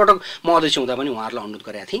पटक म अध्यक्ष हुँदा पनि उहाँहरूलाई अनुरोध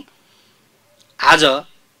गरेका थिएँ। आज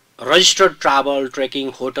registered travel, trekking,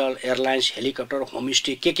 hotel, airlines, helicopter,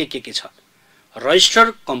 homestay के छ,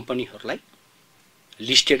 रजिस्टर्ड कम्पनीहरूलाई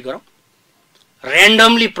लिस्टेड गरौँ,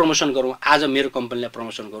 ऱ्यान्डमली प्रमोसन गरौँ। आज मेरो कम्पनीलाई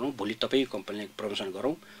प्रमोसन गरौँ, भोलि तपाईँको कम्पनीलाई प्रमोसन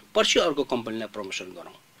गरौँ, पर्सि अर्को कम्पनीलाई प्रमोसन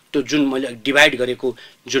गरौँ। त्यो जुन मैले डिभाइड गरेको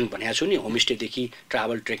जुन भनेको छु नि, होमस्टेदेखि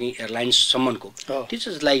ट्राभल, ट्रेकिङ, एयरलाइन्ससम्मको,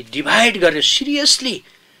 त्यसलाई डिभाइड गरेर सिरियसली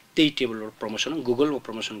त्यही टेबलबाट प्रमोसन, गुगलमा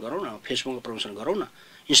प्रमोसन गरौँ न, फेसबुकमा प्रमोसन गरौँ न,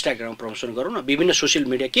 इन्स्टाग्राममा प्रमोसन गरौँ न, विभिन्न सोसियल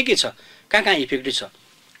मिडिया के छ, कहाँ इफेक्टिभ छ।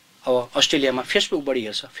 अब अस्ट्रेलियामा फेसबुक बढी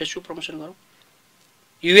हेर्छ, फेसबुक प्रमोसन गरौँ।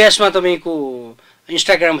 युएसमा तपाईँको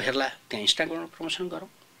इन्स्टाग्राम हेर्ला, त्यहाँ इन्स्टाग्राममा प्रमोसन गरौँ।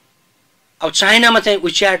 अब चाइनामा चाहिँ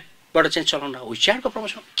विच्याटबाट चाहिँ चलाउन, विच्याटको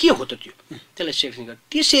प्रमोसन के हो त त्यो, त्यसलाई सेक्सन गर।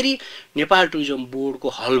 त्यसरी नेपाल टुरिज्म बोर्डको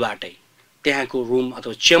हलबाटै, त्यहाँको रुम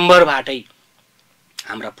अथवा चेम्बरबाटै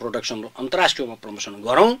हाम्रा प्रोडक्सनहरू अन्तर्राष्ट्रियमा प्रमोसन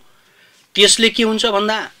गरौँ। त्यसले के हुन्छ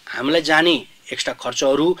भन्दा हामीलाई जाने एक्स्ट्रा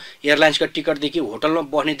खर्चहरू, एयरलाइन्सका टिकटदेखि होटलमा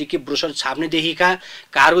बस्नेदेखि ब्रोसर छाप्नेदेखिका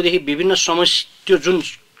कार्गोदेखि विभिन्न समस्या, त्यो जुन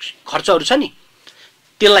खर्चहरू छ नि,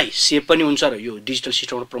 त्यसलाई सेभ पनि हुन्छ र यो डिजिटल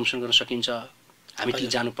सिस्टमबाट प्रमोसन गर्न सकिन्छ। हामी त्यहाँ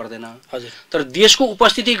जानु पर्दैन। तर देशको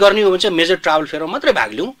उपस्थिति गर्ने हो भने चाहिँ मेजर ट्राभल फेयरमा मात्रै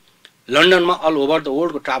भाग लिउँ। लन्डनमा अल ओभर द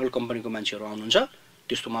वर्ल्डको ट्राभल कम्पनीको मान्छेहरू आउनुहुन्छ,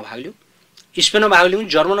 त्यस्तोमा भाग लिउँ। स्पेनमा भाग लिउँ,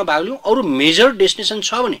 जर्मनमा भाग लिउँ, अरू मेजर डेस्टिनेसन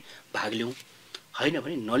छ भने भाग लिउँ, होइन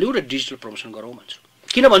भने नलिउँ र डिजिटल प्रमोसन गरौँ भन्छु।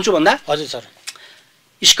 किन भन्छु भन्दा, हजुर सर,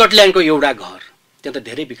 स्कटल्यान्डको एउटा घर त्यहाँ त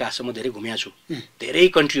धेरै विकास छ। म धेरै घुमेको छु, धेरै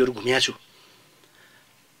कन्ट्रीहरू घुमेको छु।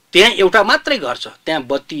 त्यहाँ एउटा मात्रै घर छ, त्यहाँ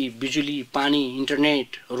बत्ती, बिजुली, पानी,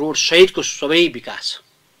 इन्टरनेट, रोड सहितको सबै विकास छ।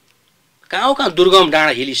 कहाँ कहाँ दुर्गम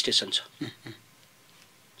डाँडा हिल स्टेसन छ।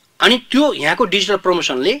 अनि त्यो यहाँको डिजिटल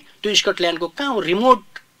प्रमोसनले त्यो स्कटल्यान्डको कहाँ रिमोट,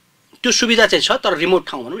 त्यो सुविधा चाहिँ छ तर रिमोट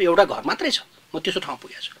ठाउँ भनौँ एउटा घर मात्रै छ। म त्यस्तो ठाउँ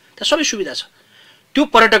पुगेको छु, त्यहाँ सबै सुविधा छ। त्यो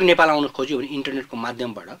पर्यटक नेपाल आउन खोज्यो भने इन्टरनेटको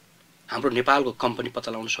माध्यमबाट हाम्रो नेपालको कम्पनी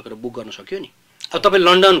पत्ता लगाउन सकेर बुक गर्न सक्यो नि। अब तपाईँ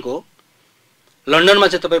लन्डनमा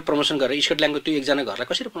चाहिँ तपाईँ प्रमोसन गरेर स्कटल्यान्डको त्यो एकजना घरलाई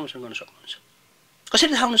कसरी प्रमोसन गर्न सक्नुहुन्छ, कसरी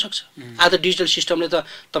थाहा हुनसक्छ? आज डिजिटल सिस्टमले त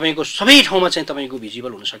तपाईँको सबै ठाउँमा चाहिँ तपाईँको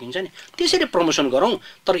भिजिबल हुन सकिन्छ नि। त्यसरी प्रमोसन गरौँ।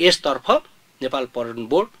 तर यसतर्फ नेपाल पर्यटन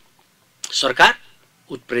बोर्ड सरकार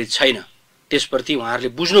उत्प्रेरित छैन, त्यसप्रति उहाँहरूले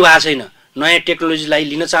बुझ्नु भएको छैन, नयाँ टेक्नोलोजीलाई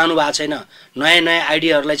लिन चाहनु भएको छैन, नयाँ नयाँ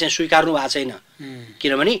आइडियाहरूलाई चाहिँ स्वीकार्नु भएको छैन।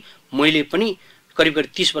 किनभने मैले पनि करिब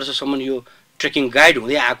 30 वर्षसम्म यो ट्रेकिङ गाइड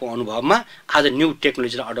हुँदै आएको अनुभवमा आज न्यू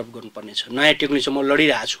टेक्नोलोजीलाई अडप्ट गर्नुपर्ने छ। नयाँ टेक्नोलोजी म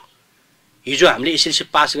लडिरहेको छु। हिजो हामीले एसएलसी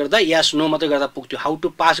पास गर्दा यस नो मात्रै गर्दा पुग्थ्यो, हाउ टु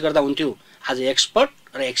पास गर्दा हुन्थ्यो। आज एक्सपर्ट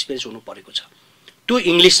र एक्सपिरियन्स हुनु परेको छ। त्यो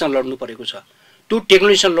इङ्ग्लिससँग लड्नु परेको छ, त्यो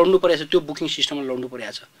टेक्नोलोजीसँग लड्नु परेको छ, त्यो बुकिङ सिस्टममा लड्नु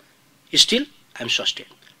परेको छ। Still I am sustain.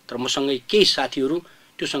 तर मसँगै केही साथीहरू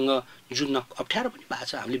त्योसँग जुझ्न अप्ठ्यारो पनि भएको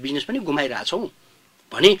छ, हामीले बिजनेस पनि गुमाइरहेछौँ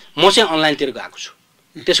भने म चाहिँ अनलाइनतिर गएको छु।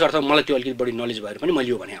 त्यसको अर्थ मलाई त्यो अलिकति बढी नलेज भएर पनि मैले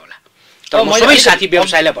यो भने होला। तर म सबै साथी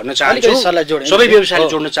व्यवसायलाई भन्न चाहन्छु, सबै व्यवसायलाई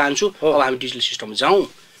जोड्न चाहन्छु, अब हामी डिजिटल सिस्टममा जाउँ।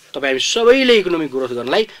 तपाईँ हामी सबैले इकोनोमिक ग्रोथ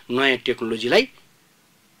गर्नलाई नयाँ टेक्नोलोजीलाई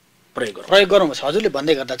प्रयोग गरौँ। हजुरले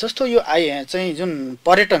भन्दै गर्दा जस्तो यो चाहिँ जुन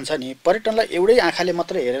पर्यटन छ नि, पर्यटनलाई एउटै आँखाले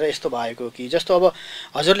मात्रै हेरेर यस्तो भएको कि जस्तो अब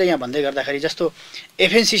हजुरले यहाँ भन्दै गर्दाखेरि जस्तो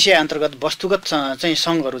एफएनसिसिआई अन्तर्गत वस्तुगत चाहिँ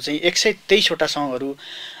सङ्घहरू चाहिँ 123वटा सङ्घहरू,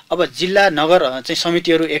 अब जिल्ला नगर चाहिँ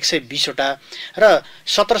समितिहरू 120वटा र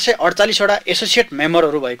 1748वटा एसोसिएट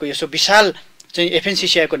मेम्बरहरू भएको यसो विशाल चाहिँ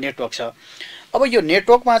एफएनसिसिआईको नेटवर्क छ। अब यो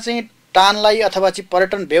नेटवर्कमा चाहिँ टानलाई अथवा चाहिँ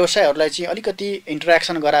पर्यटन व्यवसायहरूलाई चाहिँ अलिकति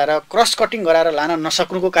इन्टरेक्सन गराएर क्रस कटिङ गराएर लान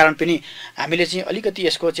नसक्नुको कारण पनि हामीले चाहिँ अलिकति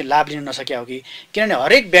यसको चाहिँ लाभ लिन नसक्या हो कि? किनभने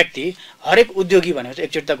हरेक व्यक्ति, हरेक उद्योगी भनेको चाहिँ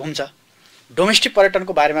एकचोटि त घुम्छ। डोमेस्टिक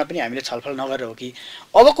पर्यटनको बारेमा पनि हामीले छलफल नगरेर हो कि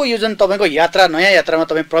अबको यो जुन तपाईँको यात्रा, नयाँ यात्रामा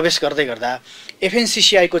तपाईँ प्रवेश गर्दै गर्दा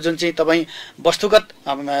एफएनसिसिआईको जुन चाहिँ तपाईँ वस्तुगत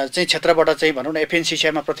चाहिँ क्षेत्रबाट चाहिँ भनौँ न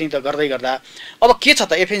एफएनसिसिआईमा प्रतिनिधित्व गर्दै गर्दा अब के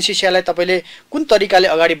छ त? एफएनसिसिआईलाई तपाईँले कुन तरिकाले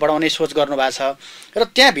अगाडि बढाउने सोच गर्नुभएको छ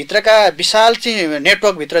र त्यहाँभित्रका विशाल चाहिँ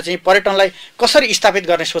नेटवर्कभित्र चाहिँ पर्यटनलाई कसरी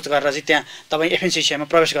स्थापित गर्ने सोच गरेर चाहिँ त्यहाँ तपाईँ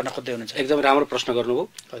एफएनसिसिआईमा प्रवेश गर्न खोज्दै हुनुहुन्छ? एकदम राम्रो प्रश्न गर्नुभयो।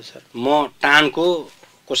 हजुर सर। म टानको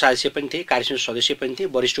कोषाध्यक्ष पनि थिएँ, कार्यसमिति सदस्य पनि थिएँ,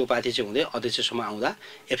 वरिष्ठ उपाध्यक्ष हुँदै अध्यक्षसम्म आउँदा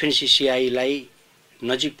एफएनसिसिआईलाई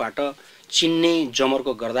नजिकबाट चिन्ने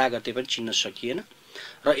जमर्को गर्दा गर्दै पनि चिन्न सकिएन।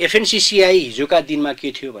 र एफएनसिसिआई हिजोका दिनमा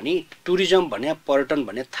के थियो भने टुरिज्म भने पर्यटन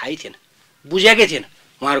भने थाहै थिएन, बुझेकै थिएन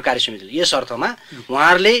उहाँहरू कार्यसमितिले। यस अर्थमा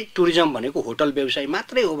उहाँहरूले टुरिज्म भनेको होटल व्यवसाय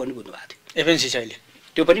मात्रै हो भन्ने बुझ्नु भएको थियो एफएनसिसिआईले,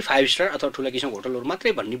 त्यो पनि 5 स्टार अथवा ठुला किसिमको होटलहरू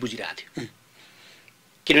मात्रै भन्ने बुझिरहेको थियो।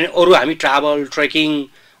 किनभने अरू हामी ट्राभल, ट्रेकिङ,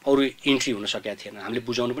 अरू इन्ट्री हुन सकेका थिएन, हामीले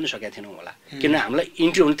बुझाउनु पनि सकेका थिएनौँ होला। किनभने हामीलाई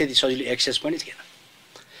इन्ट्री हुन त्यति सजिलो एक्सेस पनि थिएन।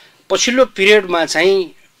 पछिल्लो पिरियडमा चाहिँ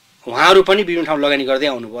उहाँहरू पनि विभिन्न ठाउँ लगानी गर्दै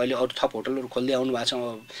आउनुभयो। अहिले अरू थप होटलहरू खोल्दै आउनु भएको छ।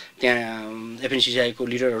 त्यहाँ एफएनसिसिआईको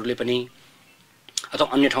लिडरहरूले पनि अथवा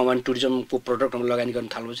अन्य ठाउँमा पनि टुरिज्मको प्रडक्टमा लगानी गर्न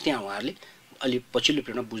थाल्नुभयो। त्यहाँ उहाँहरूले अलि पछिल्लो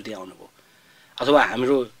पिरियडमा बुझ्दै आउनुभयो। अथवा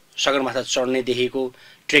हाम्रो सगरमाथा चढ्नेदेखिको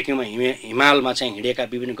ट्रेकिङमा हिमालमा चाहिँ हिँडेका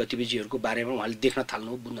विभिन्न गतिविधिहरूको बारेमा उहाँले देख्न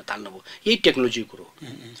थाल्नुभयो, बुझ्न थाल्नुभयो। यही टेक्नोलोजी कुरो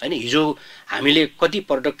होइन। हिजो हामीले कति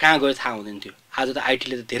पर्यटक कहाँ गयो थाहा हुँदैन थियो। आज त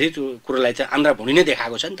आइटीले त धेरै कुरोलाई चाहिँ आन्द्रा भुँडी नै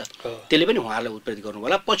देखाएको छ नि त। त्यसले पनि उहाँहरूलाई उत्प्रेरित गर्नु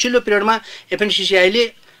होला। पछिल्लो पिरियडमा एफएनसिसिआईले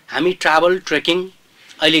हामी ट्राभल, ट्रेकिङ,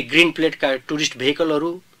 अहिले ग्रिन प्लेटका टुरिस्ट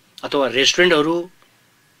भेहिकलहरू अथवा रेस्टुरेन्टहरू,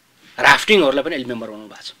 राफ्टिङहरूलाई पनि अहिले मेम्बर बनाउनु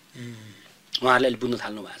भएको छ। उहाँहरूले अहिले बुझ्न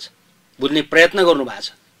थाल्नु भएको छ, बुझ्ने प्रयत्न गर्नु भएको छ,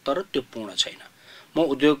 तर त्यो पूर्ण छैन। म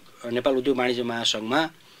नेपाल उद्योग वाणिज्य महासङ्घमा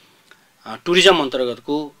टुरिज्म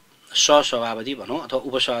अन्तर्गतको सहसभापति भनौँ अथवा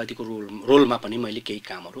उपसभापतिको रोलमा पनि मैले केही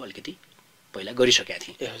कामहरू अलिकति पहिला गरिसकेका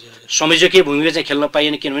थिएँ। संयोजकीय भूमिका चाहिँ खेल्न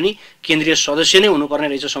पाइएन, किनभने केन्द्रीय सदस्य नै हुनुपर्ने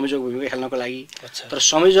रहेछ संयोजक भूमिका खेल्नको लागि। तर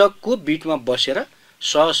संयोजकको बिटमा बसेर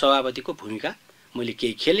सहसभापतिको भूमिका मैले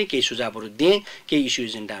केही खेलेँ, केही सुझावहरू दिएँ, केही इस्यु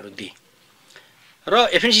एजेन्डाहरू दिएँ। र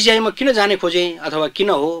एफएनसिसिआईमा किन जाने खोजेँ अथवा किन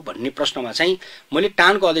हो भन्ने प्रश्नमा चाहिँ मैले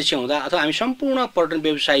टानको अध्यक्ष हुँदा अथवा हामी सम्पूर्ण पर्यटन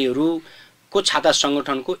व्यवसायीहरूको छाता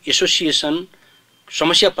सङ्गठनको एसोसिएसन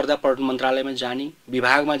समस्या पर्दा पर्यटन मन्त्रालयमा जाने,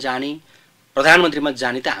 विभागमा जाने, प्रधानमन्त्रीमा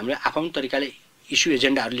जाने त हामीले आफ्नो तरिकाले इस्यु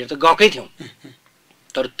एजेन्डाहरू लिएर त गएकै थियौँ।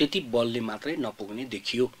 तर त्यति बलले मात्रै नपुग्ने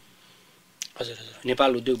देखियो। हजुर हजुर।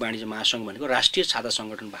 नेपाल उद्योग वाणिज्य महासङ्घ भनेको राष्ट्रिय छाता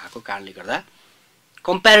सङ्गठन भएको कारणले गर्दा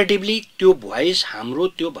कम्प्यारेटिभली त्यो भोइस हाम्रो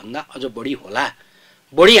त्योभन्दा अझ बढी होला,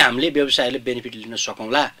 बढी हामीले व्यवसायले बेनिफिट लिन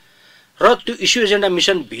सकौँला। र त्यो इस्यु एजेन्डा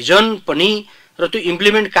मिसन भिजन पनि र त्यो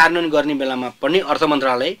इम्प्लिमेन्ट कार्यान्वयन गर्ने बेलामा पनि अर्थ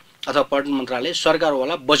मन्त्रालय अथवा पर्यटन मन्त्रालय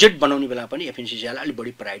सरकारवाला बजेट बनाउने बेला पनि एफएनसिसिआईलाई अलिक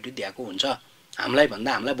बढी प्रायोरिटी दिएको हुन्छ। हामीलाई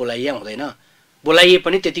बोलाइए हुँदैन, बोलाइए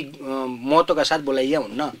पनि त्यति महत्त्वका साथ बोलाइए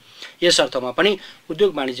हुन्न। यस अर्थमा पनि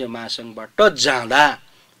उद्योग वाणिज्य महासङ्घबाट जाँदा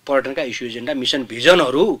पर्यटनका इस्यु एजेन्डा मिसन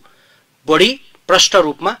भिजनहरू बढी प्रष्ट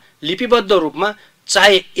रूपमा लिपिबद्ध रूपमा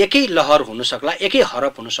चाहे एकै लहर हुन सक्ला, एकै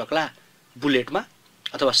हरफ हुन सक्ला, बुलेटमा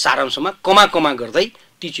अथवा सारांशमा कमा गर्दै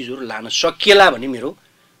ती चिजहरू लान सकिएला भन्ने मेरो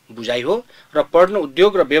बुझाइ हो। र पर्यटन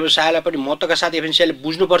उद्योग र व्यवसायलाई पनि महत्त्वका साथ एफएनसिआईले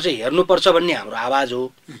बुझ्नुपर्छ, हेर्नुपर्छ भन्ने हाम्रो आवाज हो।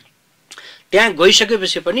 त्यहाँ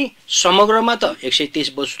गइसकेपछि पनि समग्रमा त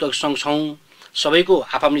 123 वस्तु सँग छौँ, सबैको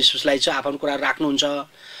आफ्नो स्पेसलाइज छ, आफ्नो कुरा राख्नुहुन्छ।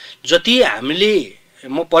 जति हामीले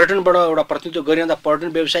म पर्यटनबाट एउटा प्रतिनिधित्व गरिरहँदा पर्यटन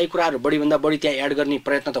व्यवसायिक कुराहरू बढीभन्दा बढी त्यहाँ एड गर्ने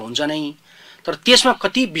प्रयत्न त हुन्छ नै, तर त्यसमा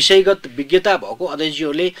कति विषयगत विज्ञता भएको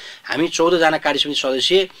अध्यक्षज्यूहरूले हामी 14 जना कार्यसमिति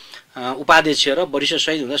सदस्य उपाध्यक्ष र वरिष्ठ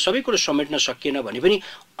सहित हुँदा सबै कुरो समेट्न सकिएन भने पनि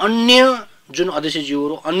अन्य जुन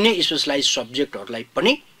अध्यक्षज्यूहरू अन्य स्पेसलाइज सब्जेक्टहरूलाई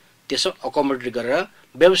पनि त्यसो अकोमोडेट गरेर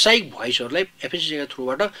व्यावसायिक भोइसहरूलाई एफएनसिसीका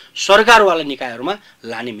थ्रुबाट सरकारवाला निकायहरूमा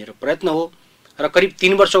लाने मेरो प्रयत्न हो। र करिब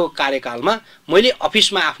 3 वर्षको कार्यकालमा मैले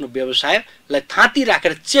अफिसमा आफ्नो व्यवसायलाई थाँती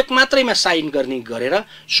राखेर चेक मात्रैमा साइन गरेर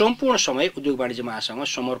सम्पूर्ण समय उद्योग वाणिज्य महासङ्घमा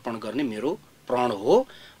समर्पण गर्ने मेरो प्रण हो।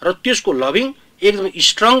 र त्यसको लबिङ एकदम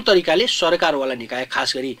स्ट्रङ तरिकाले सरकारवाला निकाय,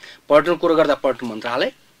 खास गरी पर्यटन कुरो गर्दा पर्यटन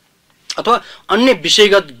मन्त्रालय अथवा अन्य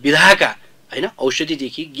विषयगत विधाका हैन,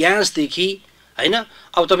 औषधिदेखि ग्यासदेखि हैन,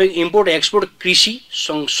 अब तपाईँको इम्पोर्ट एक्सपोर्ट कृषि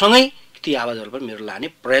सँगसँगै ती आवाजहरू पनि मेरो लाने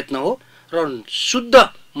प्रयत्न हो। र शुद्ध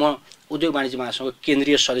म उद्योग वाणिज्य महासङ्घको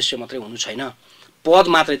केन्द्रीय सदस्य मात्रै हुनु छैन, पद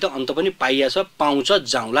मात्रै त अन्त पनि पाइएछ, पाउँछ,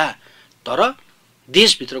 जाउँला, तर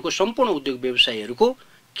देशभित्रको सम्पूर्ण उद्योग व्यवसायीहरूको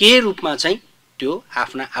के रूपमा चाहिँ त्यो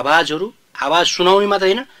आफ्ना आवाज सुनाउने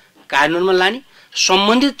मात्रै होइन, कार्यान्वयनमा लाने,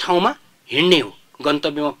 सम्बन्धित ठाउँमा हिँड्ने हो।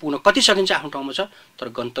 गन्तव्यमा पुग्न कति सकिन्छ आफ्नो ठाउँमा छ,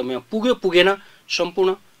 तर गन्तव्यमा पुगेन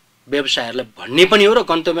सम्पूर्ण व्यवसायहरूलाई भन्ने पनि हो। र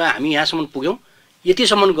गन्तव्यमा हामी यहाँसम्म पुग्यौँ,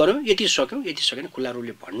 यतिसम्म गऱ्यौँ, यति सक्यौँ, यति सकेन खुल्ला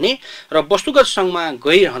रूपले भन्ने। र वस्तुगत सङ्घमा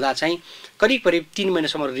गइरहँदा चाहिँ करिब 3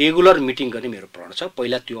 महिनासम्म रेगुलर मिटिङ गर्ने मेरो प्रण छ।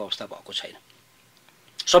 पहिला त्यो अवस्था भएको छैन।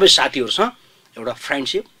 सबै साथीहरूसँग एउटा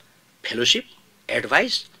फ्रेन्डसिप, फेलोसिप,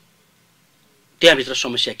 एडभाइस, त्यहाँभित्र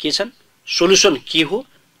समस्या के छन्, सोल्युसन के हो,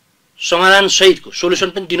 समाधान सहितको सोल्युसन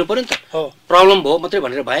पनि दिनु पर्यो नि त। प्रब्लम भयो मात्रै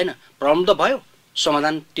भनेर भएन, प्रब्लम त भयो,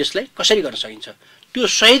 समाधान त्यसलाई कसरी गर्न सकिन्छ त्यो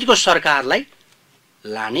सहितको सरकारलाई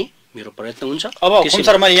लाने मेरो प्रयत्न हुन्छ। अब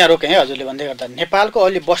सर मैले यहाँ रोकेँ है हजुरले भन्दै गर्दा नेपालको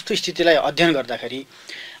अहिले वस्तुस्थितिलाई अध्ययन गर्दाखेरि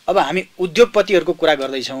अब हामी उद्योगपतिहरूको कुरा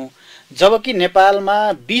गर्दैछौँ, जबकि नेपालमा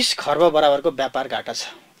 20 खर्ब बराबरको व्यापार घाटा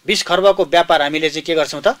छ। 20 खर्बको व्यापार हामीले चाहिँ के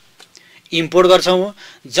गर्छौँ त, इम्पोर्ट गर्छौँ,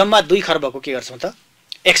 जम्मा 2 खर्बको के गर्छौँ त,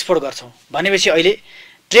 एक्सपोर्ट गर्छौँ। भनेपछि अहिले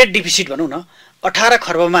ट्रेड डिफिसिट भनौँ न 18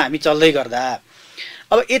 खर्बमा हामी चल्दै गर्दा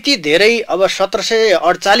अब यति धेरै, अब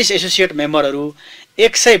 1748 एसोसिएट मेम्बरहरू,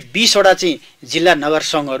 120 वटा चाहिँ जिल्ला नगर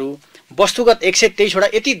सङ्घहरू, वस्तुगत 123 वटा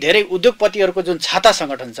यति धेरै उद्योगपतिहरूको जुन छाता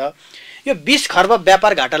सङ्गठन छ, यो 20 खर्ब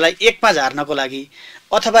व्यापार घाटालाई 1 मा झार्नको लागि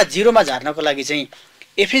अथवा 0 मा झार्नको लागि चाहिँ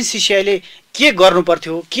एफएनसिसिआईले के गर्नु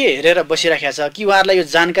पर्थ्यो, के हेरेर बसिराखेको छ कि उहाँहरूलाई यो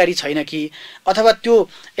जानकारी छैन कि, अथवा त्यो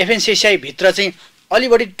एफएनसिसिआई भित्र चाहिँ अलि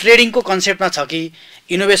बढी ट्रेडिङको कन्सेप्टमा छ कि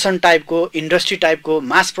इनोभेसन टाइपको, इन्डस्ट्री टाइपको,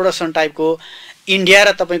 मास प्रोडक्सन टाइपको, इन्डिया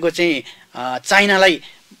र तपाईँको चाहिँ चाइनालाई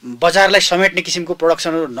बजारलाई समेट्ने किसिमको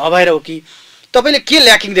प्रोडक्सनहरू नभएर हो कि तपाईँले के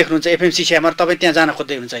ल्याकिङ देख्नुहुन्छ एफएमसिसिआईमा, तपाईँ त्यहाँ जान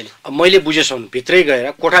खोज्दै हुनुहुन्छ अहिले? मैले बुझेसम्म भित्रै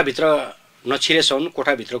गएर कोठाभित्र नछिरेसम्म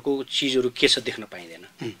कोठाभित्रको चिजहरू के छ देख्न पाइँदैन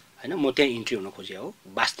होइन। म त्यहाँ इन्ट्री हुन खोजे हो,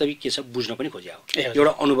 वास्तविक के छ बुझ्न पनि खोजे हो,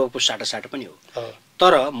 एउटा अनुभवको साटासाट पनि हो।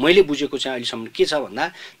 तर मैले बुझेको चाहिँ अहिलेसम्म के छ भन्दा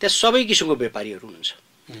त्यहाँ सबै किसिमको व्यापारीहरू हुनुहुन्छ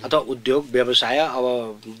अथवा उद्योग व्यवसाय, अब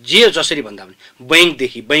जे जसरी भन्दा पनि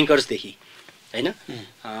बैंकदेखि, बैंकर्सदेखि हैन,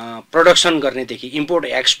 प्रोडक्सन गर्नेदेखि इम्पोर्ट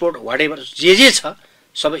एक्सपोर्ट वाटेभर जे छ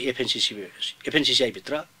सबै एफएनसिसिआई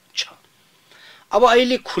भित्र छ। अब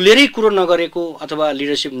अहिले खुलेरै कुरो नगरेको अथवा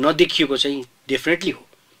लिडरसिप नदेखिएको चाहिँ डेफिनेटली हो।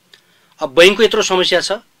 अब बैंकको यत्रो समस्या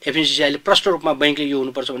छ, एफएनसिसिआईले प्रष्ट रूपमा बैंकले यो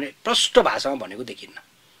हुनुपर्छ भने प्रष्ट भाषामा भनेको देखिन्न।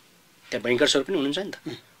 त्यहाँ बैंकर्सहरू पनि हुनुहुन्छ नि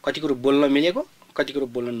त, कति कुरो बोल्न मिलेको, कति कुरो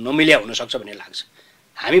बोल्न नमिल्या हुनसक्छ भन्ने लाग्छ।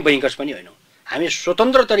 हामी बैंकर्स पनि होइनौँ, हामी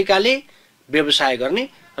स्वतन्त्र तरिकाले व्यवसाय गर्ने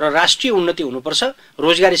र राष्ट्रिय उन्नति हुनुपर्छ,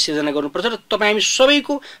 रोजगारी सृजना गर्नुपर्छ र तपाईँ हामी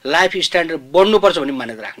सबैको लाइफ स्ट्यान्डर्ड बढ्नुपर्छ भन्ने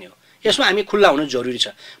मान्यता राख्ने हो। यसमा हामी खुल्ला हुनु जरुरी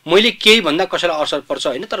छ। मैले केही भन्दा कसैलाई असर पर्छ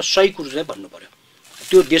होइन, तर सही कुरो चाहिँ भन्नु पर्यो।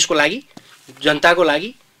 त्यो देशको लागि, जनताको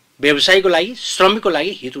लागि, व्यवसायको लागि, श्रमिकको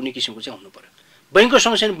लागि हित हुने किसिमको चाहिँ हुनु पर्यो। बैंकको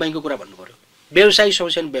समस्या नि बैंकको कुरा भन्नु पर्यो, व्यवसायिक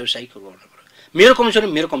समस्या नि व्यवसायिक कुरा भन्नु पर्यो, मेरो कमजोरी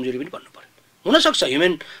मेरो कमजोरी पनि भन्नु पर्यो। हुनसक्छ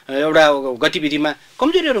ह्युमन एउटा गतिविधिमा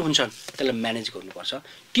कमजोरीहरू हुन्छन्, त्यसलाई म्यानेज गर्नुपर्छ।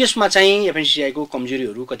 त्यसमा चाहिँ एफएनसिसिआईको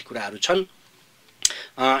कमजोरीहरू कति कुराहरू छन्।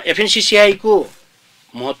 एफएनसिसिआईको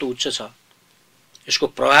महत्त्व उच्च छ, यसको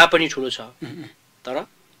प्रभाव पनि ठुलो छ, तर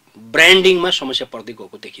ब्रान्डिङमा समस्या पर्दै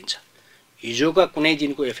गएको देखिन्छ। हिजोका कुनै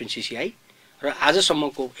दिनको एफएनसिसिआई र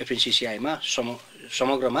आजसम्मको एफएनसिसिआईमा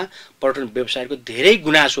समग्रमा पर्यटन व्यवसायको धेरै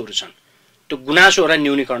गुनासोहरू छन्। त्यो गुनासोहरूलाई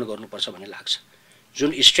न्यूनीकरण गर्नुपर्छ भन्ने लाग्छ।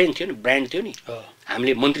 जुन स्ट्रेन्थ थियो नि, ब्रान्ड थियो नि,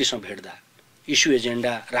 हामीले मन्त्रीसँग भेट्दा इस्यु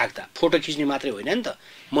एजेन्डा राख्दा फोटो खिच्ने मात्रै होइन नि त,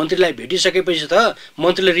 मन्त्रीलाई भेटिसकेपछि त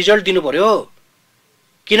मन्त्रीले रिजल्ट दिनु पर्यो।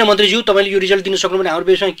 किन मन्त्रीज्यू तपाईँले यो रिजल्ट दिन सक्नु भने हाम्रो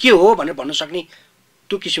व्यवसाय के हो भनेर भन्न सक्ने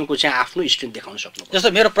त्यो किसिमको चाहिँ आफ्नो स्ट्रेन्थ देखाउन सक्नु।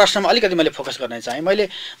 जस्तो मेरो प्रश्नमा अलिकति मैले फोकस गर्न चाहेँ,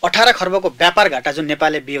 मैले 18 खर्बको व्यापार घाटा जुन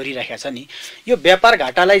नेपालले बेहोरिरहेको छ नि, यो व्यापार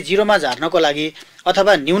घाटालाई जिरोमा झार्नको लागि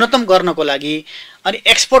अथवा न्यूनतम गर्नको लागि अनि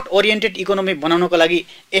एक्सपोर्ट ओरिएन्टेड इकोनोमी बनाउनको लागि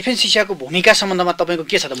एफएनसिसिआईको भूमिका सम्बन्धमा तपाईँको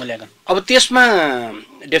के छ त मूल्याङ्कन? अब त्यसमा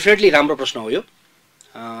डेफिनेटली राम्रो प्रश्न हो यो।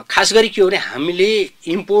 खास गरी के हो भने हामीले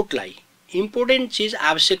इम्पोर्टलाई, इम्पोर्टेन्ट चिज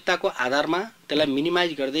आवश्यकताको आधारमा त्यसलाई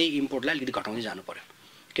मिनिमाइज गर्दै इम्पोर्टलाई अलिकति घटाउँदै जानु पर्यो।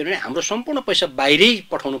 किनभने हाम्रो सम्पूर्ण पैसा बाहिरै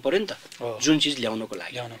पठाउनु पर्यो नि त, जुन चिज ल्याउनको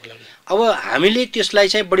लागि। अब हामीले त्यसलाई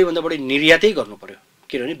चाहिँ बढीभन्दा बढी निर्यातै गर्नु पर्यो,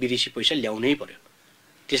 किनभने विदेशी पैसा ल्याउनै पर्यो।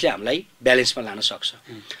 त्यसले हामीलाई ब्यालेन्समा लान सक्छ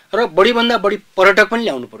र बढीभन्दा बढी पर्यटक पनि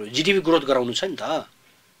ल्याउनु पर्यो, जिडिपी ग्रोथ गराउनु छ नि त,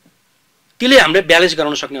 त्यसले हामीले ब्यालेन्स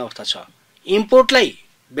गराउन सक्ने अवस्था छ। इम्पोर्टलाई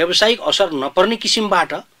व्यावसायिक असर नपर्ने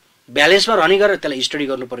किसिमबाट ब्यालेन्समा रहने गरेर त्यसलाई स्टडी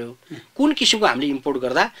गर्नु पर्यो। कुन किसिमको हामीले इम्पोर्ट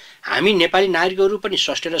गर्दा हामी नेपाली नागरिकहरू पनि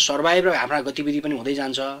सस्टेन सर्भाइभ र हाम्रा गतिविधि पनि हुँदै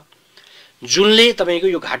जान्छ, जुनले तपाईँको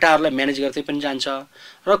यो घाटाहरूलाई म्यानेज गर्दै पनि जान्छ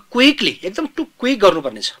र क्विकली एकदम क्विक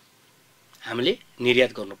गर्नुपर्ने छ। हामीले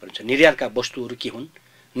निर्यात गर्नुपर्ने छ। निर्यातका वस्तुहरू के हुन्,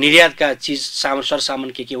 निर्यातका चिज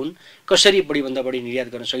सरसामान के हुन्, कसरी बढीभन्दा बढी निर्यात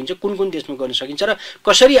गर्न सकिन्छ, कुन कुन देशमा गर्न सकिन्छ र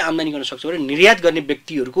कसरी आम्दानी गर्न सक्छ भने निर्यात गर्ने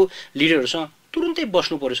व्यक्तिहरूको लिडरहरूसँग तुरुन्तै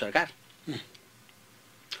बस्नु पर्यो सरकार।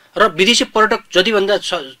 र विदेशी पर्यटक जतिभन्दा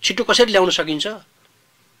छिटो कसरी ल्याउन सकिन्छ,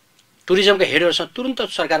 टुरिज्मका हेडहरूसँग तुरुन्त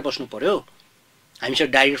सरकार बस्नु पर्यो।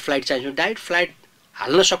 हामीसँग डाइरेक्ट फ्लाइट चाहिन्छ, डाइरेक्ट फ्लाइट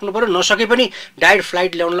हाल्न सक्नु पर्यो। नसके पनि डाइरेक्ट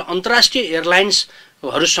फ्लाइट ल्याउनलाई अन्तर्राष्ट्रिय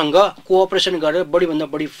एयरलाइन्सहरूसँग कोअपरेसन गरेर बढीभन्दा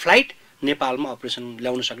बढी फ्लाइट नेपालमा अपरेसन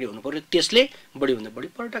ल्याउन सक्ने हुनु पर्यो। त्यसले बढीभन्दा बढी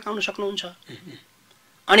पर्यटक आउन सक्नुहुन्छ।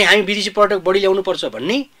 अनि हामी विदेशी पर्यटक बढी ल्याउनुपर्छ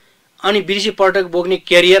भन्ने, अनि विदेशी पर्यटक बोक्ने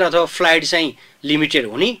क्यारियर अथवा फ्लाइट चाहिँ लिमिटेड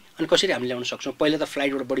हुने, अनि कसरी हामीले ल्याउन सक्छौँ? पहिला त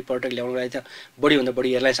फ्लाइटबाट बढी पर्यटक ल्याउनको लागि त बढीभन्दा बढी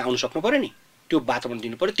एयरलाइन्स आउन सक्नु पऱ्यो नि, त्यो वातावरण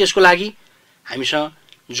दिनु पऱ्यो। त्यसको लागि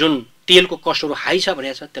हामीसँग जुन तेलको कस्टहरू हाई छ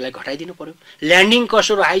भनेको छ त्यसलाई घटाइदिनु पऱ्यो, ल्यान्डिङ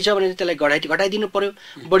कस्टहरू हाई छ भने त्यसलाई घटाइदिनु पऱ्यो।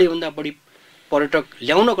 बढीभन्दा बढी पर्यटक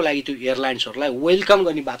ल्याउनको लागि त्यो एयरलाइन्सहरूलाई वेलकम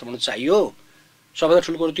गर्ने वातावरण चाहियो। सबैभन्दा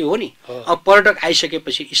ठुलो कुरो त्यो हो नि। अब पर्यटक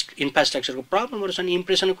आइसकेपछि इन्फ्रास्ट्रक्चरको प्रब्लमहरू छन्,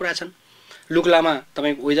 इम्प्रेसनको कुरा छन्। लुक्लामा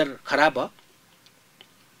तपाईँको वेदर खराब भयो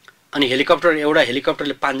अनि एउटा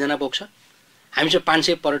हेलिकप्टरले 5 जना बोक्छ। हामीसँग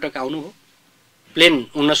 500 पर्यटक आउनुभयो, प्लेन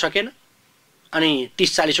उड्न सकेन, अनि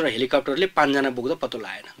 30-40 वटा हेलिकप्टरले 5 जना बोक्दा पत्तो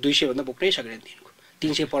लागेन। 200 भन्दा बोक्नै सकेन दिनको।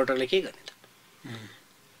 300 पर्यटकले के गर्ने त?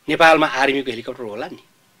 नेपालमा आर्मीको हेलिकप्टर होला नि,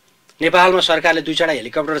 नेपालमा सरकारले 2-4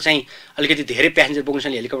 हेलिकप्टर चाहिँ अलिकति धेरै प्यासेन्जर बोक्न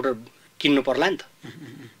सक्ने हेलिकप्टर किन्नु पर्ला नि त,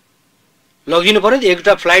 लगिदिनु पर्यो नि त।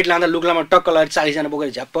 एउटा फ्लाइट लाँदा लुक्लामा टक्क लगेर 40 जना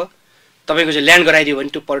बोकेर झ्याप्प तपाईँको चाहिँ ल्यान्ड गराइदियो भने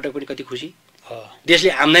त्यो पर्यटक पनि कति खुसी, देशले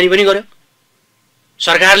आम्दानी पनि गर्यो,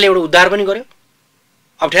 सरकारले एउटा उद्धार पनि गर्यो,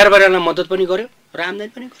 अप्ठ्यारो परिवारलाई मद्दत पनि गर्यो र आम्दानी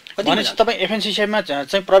पनि गर्यो। भनेपछि तपाईँ एफएनसिसिआईमा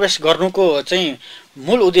चाहिँ प्रवेश गर्नुको चाहिँ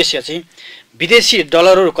मूल उद्देश्य चाहिँ विदेशी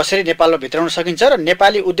डलरहरू कसरी नेपालमा भित्राउन सकिन्छ र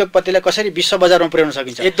नेपाली उद्योगपतिलाई कसरी विश्व बजारमा पुर्याउन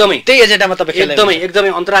सकिन्छ, एकदमै त्यही एजेन्डामा तपाईँ एकदमै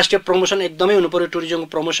अन्तर्राष्ट्रिय प्रमोसन एकदमै हुनु पर्यो। टुरिज्मको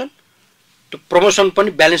प्रमोसन, त्यो प्रमोसन पनि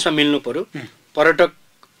ब्यालेन्समा मिल्नु पर्यो। पर्यटक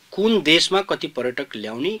कुन देशमा कति पर्यटक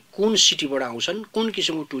ल्याउने, कुन सिटीबाट आउँछन्, कुन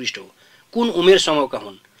किसिमको टुरिस्ट हो, कुन उमेर समूहका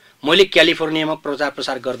हुन्। मैले क्यालिफोर्नियामा प्रचार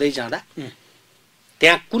प्रसार गर्दै जाँदा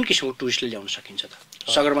त्यहाँ कुन किसिमको टुरिस्टले ल्याउन सकिन्छ त?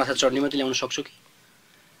 सगरमाथा चढ्ने मात्रै ल्याउन सक्छु कि?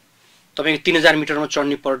 तपाईँको 3000 मिटरमा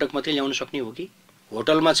चढ्ने पर्यटक मात्रै ल्याउन सक्ने हो कि?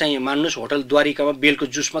 होटलमा चाहिँ मान्नुहोस्, होटल द्वारिकामा बेलको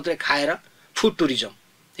जुस मात्रै खाएर फुड टुरिज्म,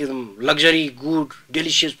 एकदम लग्जरी गुड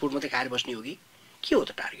डेलिसियस फुड मात्रै खाएर बस्ने हो कि? के हो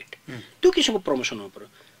त टार्गेट? त्यो किसिमको प्रमोसन हुनु पर्यो।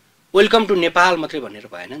 वेलकम टु नेपाल मात्रै भनेर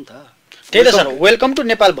भएन नि त। त्यही त सर, वेलकम टु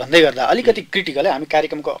नेपाल भन्दै गर्दा अलिकति क्रिटिकल है। हामी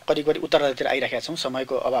कार्यक्रमको करिब उत्तरार्धतिर आइरहेका छौँ,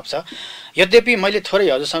 समयको अभाव छ। यद्यपि मैले थोरै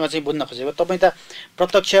हजुरसँग चाहिँ बुझ्न खोजेको, तपाईँ त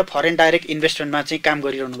प्रत्यक्ष फरेन डाइरेक्ट इन्भेस्टमेन्टमा चाहिँ काम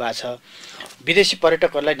गरिरहनु भएको छ। विदेशी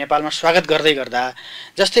पर्यटकहरूलाई नेपालमा स्वागत गर्दै गर्दा,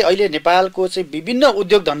 जस्तै अहिले नेपालको चाहिँ विभिन्न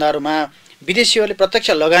उद्योग धन्दाहरूमा विदेशीहरूले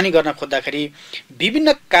प्रत्यक्ष लगानी गर्न खोज्दाखेरि विभिन्न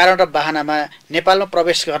कारण र बाहनामा नेपालमा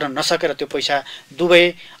प्रवेश गर्न नसकेर त्यो पैसा दुबई,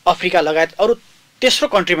 अफ्रिका लगायत अरू तेस्रो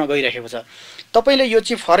कन्ट्रीमा गइरहेको छ। तपाईँले यो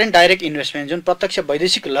चाहिँ फरेन डाइरेक्ट इन्भेस्टमेन्ट जुन प्रत्यक्ष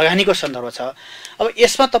वैदेशिक लगानीको सन्दर्भ छ, अब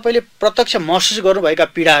यसमा तपाईँले प्रत्यक्ष महसुस गर्नुभएका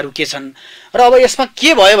पीडाहरू के छन् र अब यसमा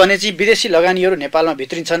के भयो भने चाहिँ विदेशी लगानीहरू नेपालमा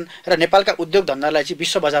भित्रिन्छन् र नेपालका उद्योग धन्दालाई चाहिँ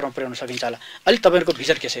विश्व बजारमा पुर्याउन सकिन्छ होला? अलिक तपाईँहरूको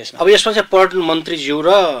भिजन के छ यसमा? अब यसमा चाहिँ पर्यटन मन्त्रीज्यू र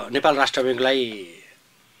नेपाल राष्ट्र ब्याङ्कलाई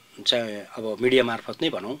चाहिँ अब मिडिया मार्फत नै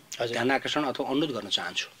भनौँ ध्यान आकर्षण अथवा अनुरोध गर्न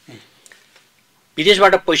चाहन्छु।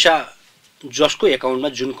 विदेशबाट पैसा जसको एकाउन्टमा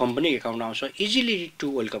जुन कम्पनी एकाउन्ट आउँछ इजिली टु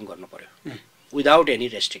वेलकम गर्नु पर्यो विदाउट एनी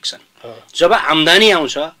रेस्ट्रिक्सन। जब आम्दानी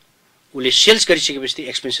आउँछ उसले सेल्स गरिसकेपछि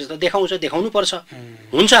एक्सपेन्सेस त देखाउनु पर्छ।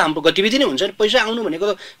 हुन्छ हाम्रो गतिविधि नै हुन्छ नि, पैसा आउनु भनेको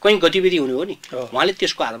त कहीँ गतिविधि हुने हो नि, उहाँले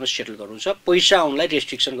त्यसको आधारमा सेटल गर्नुहुन्छ। पैसा आउनलाई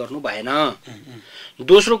रेस्ट्रिक्सन गर्नु भएन।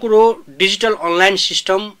 दोस्रो कुरो डिजिटल अनलाइन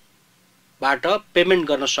सिस्टमबाट पेमेन्ट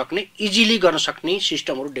गर्न सक्ने इजिली गर्न सक्ने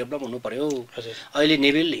सिस्टमहरू डेभलप हुनु पर्यो। अहिले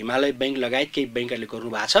नेभिल हिमालय ब्याङ्क लगायत केही ब्याङ्कहरूले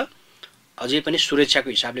गर्नुभएको छ। अझै पनि सुरक्षाको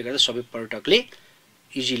हिसाबले गर्दा सबै पर्यटकले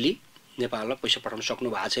इजिली नेपालमा पैसा पठाउन सक्नु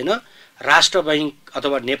भएको छैन। राष्ट्र ब्याङ्क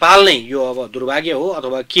अथवा नेपाल नै यो अब दुर्भाग्य हो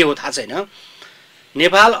अथवा के हो थाहा छैन,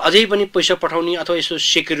 नेपाल अझै पनि पैसा पठाउने अथवा यसो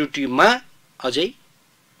सेक्युरिटीमा अझै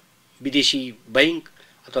विदेशी ब्याङ्क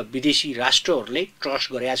अथवा विदेशी राष्ट्रहरूले ट्रस्ट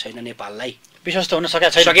गरेका छैन, नेपाललाई विश्वस्त हुन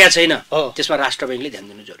सकेका छैन। त्यसमा राष्ट्र ब्याङ्कले ध्यान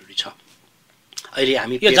दिनु जरुरी छ। अहिले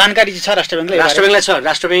हामी यो जानकारी छ राष्ट्र ब्याङ्कलाई छ।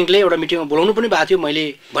 राष्ट्र ब्याङ्कले एउटा मिटिङमा बोलाउनु पनि भएको थियो। मैले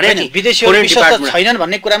भने नि विदेशीहरू विश्वस्त छैनन्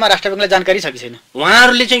भन्ने कुरामा राष्ट्र ब्याङ्कलाई जानकारी छ कि छैन?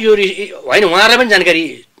 उहाँहरूले चाहिँ यो होइन, उहाँहरूलाई पनि जानकारी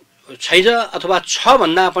छैन अथवा छ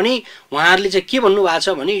भन्दा पनि उहाँहरूले चाहिँ के भन्नुभएको छ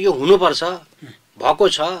भने यो हुनुपर्छ, भएको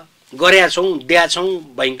छ, गरेका छौँ, दिएका छौँ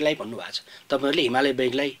ब्याङ्कलाई भन्नुभएको छ। तपाईँहरूले हिमालय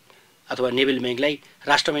ब्याङ्कलाई अथवा नेभिल ब्याङ्कलाई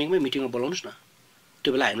राष्ट्र ब्याङ्कमै मिटिङमा बोलाउनुहोस् न,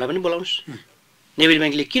 त्यो बेला हामीलाई पनि बोलाउनुहोस्। नेभिल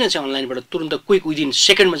ब्याङ्कले किन चाहिँ अनलाइनबाट तुरन्त क्विक विदिन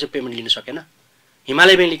सेकेन्डमा चाहिँ पेमेन्ट लिन सकेन?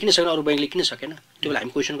 हिमालय ब्याङ्कले किन सकेन? अरू ब्याङ्कले किन सकेन? त्यो बेला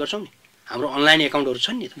हामी क्वेसन गर्छौँ नि। हाम्रो अनलाइन एकाउन्टहरू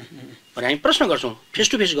छन् नि त भनेर हामी प्रश्न गर्छौँ, फेस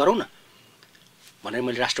टु फेस गरौँ न भनेर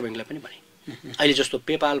मैले राष्ट्र ब्याङ्कलाई पनि भने। अहिले जस्तो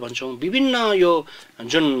पेपाल भन्छौँ, विभिन्न यो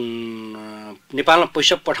जुन नेपालमा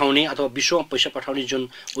पैसा पठाउने अथवा विश्वमा पैसा पठाउने जुन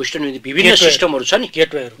वेस्टर्न विभिन्न सिस्टमहरू छ नि,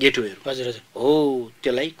 गेटवेहरू हो,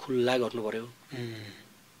 त्यसलाई खुल्ला गर्नु पर्यो।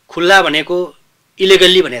 खुल्ला भनेको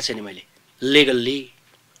इलिगल्ली भनेको छैन मैले, लिगल्ली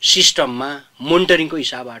सिस्टममा मोनिटरिङको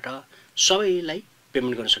हिसाबबाट सबैलाई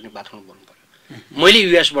पेमेन्ट गर्न सक्ने वातावरण बनाउनु पर्यो। मैले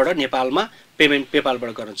युएसबाट नेपालमा पेमेन्ट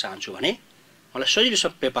पेपालबाट गर्न चाहन्छु भने मलाई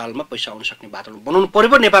सजिलोसँग पेपालमा पैसा आउन सक्ने वातावरण बनाउनु पर्यो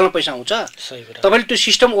पो नेपालमा पैसा आउँछ। तपाईँले त्यो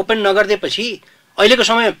सिस्टम ओपन नगरिदिएपछि अहिलेको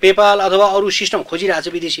समयमा पेपाल अथवा अरू सिस्टम खोजिरहेको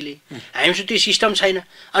छ विदेशीले, हामीसँग त्यो सिस्टम छैन।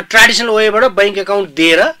 ट्रेडिसनल वेबाट ब्याङ्क एकाउन्ट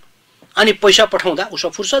दिएर अनि पैसा पठाउँदा उसो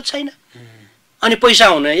फुर्सद छैन, अनि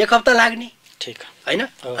पैसा आउन 1 हप्ता लाग्ने, ठिक होइन?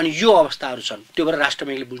 अनि यो अवस्थाहरू छन्। त्यो भएर राष्ट्र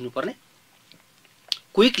ब्याङ्कले बुझ्नुपर्ने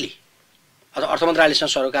क्विकली अथवा अर्थ मन्त्रालयसँग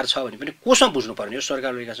सरकार छ भने पनि कोसँग बुझ्नुपर्ने हो,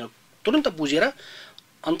 सरकारसँग तुरन्त बुझेर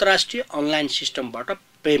अन्तर्राष्ट्रिय online सिस्टमबाट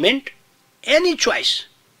payment any choice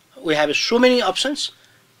we have so many options,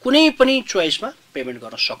 कुनै पनि चोइसमा पेमेन्ट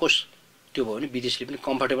गर्न सकोस्। त्यो भयो भने विदेशले पनि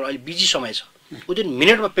कम्फर्टेबल, अहिले बिजी समय छ, विदिन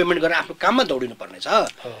मिनटमा पेमेन्ट गरेर आफ्नो काममा दौडिनु पर्ने छ।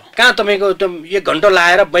 कहाँ तपाईँको एकदम 1 घन्टा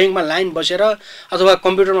लाएर ब्याङ्कमा लाइन बसेर अथवा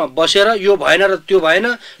कम्प्युटरमा बसेर यो भएन र त्यो भएन,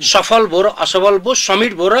 सफल भयो र असफल भयो,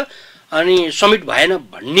 सब्मिट भयो र अनि सब्मिट भएन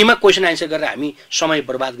भन्नेमा क्वेसन एन्सर गरेर हामी समय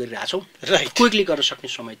बर्बाद गरिरहेछौँ। क्विकली गर्न सक्ने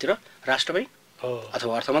समयतिर राष्ट्र ब्याङ्क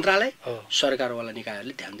अथवा अर्थ मन्त्रालय सरकारवाला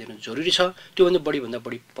निकायहरूले ध्यान दिनु जरुरी छ। त्योभन्दा बढीभन्दा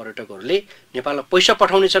बढी पर्यटकहरूले नेपालमा पैसा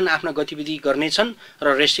पठाउनेछन्, आफ्ना गतिविधि गर्नेछन् र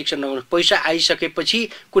रेस्ट्रिक्सन नगर्नु। पैसा आइसकेपछि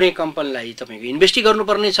कुनै कम्पनीलाई तपाईँको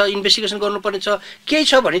इन्भेस्टिगेसन गर्नुपर्ने छ, केही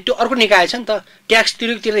छ भने त्यो अर्को निकाय छ नि त। ट्याक्स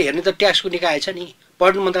तिरेर हेर्ने त ट्याक्सको निकाय छ नि।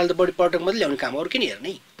 पर्यटन मन्त्रालय त बढी पर्यटक मात्रै ल्याउने काम, अरू किन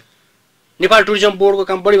हेर्ने? नेपाल टुरिज्म बोर्डको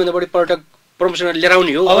काम बढीभन्दा बढी पर्यटक प्रमोसनल लिएर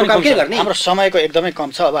आउने हो, अरू काम के गर्ने? हाम्रो समयको एकदमै कम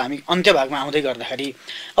छ। अब हामी अन्त्य भागमा आउँदै गर्दाखेरि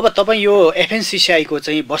अब तपाईँ यो एफएनसिसिआईको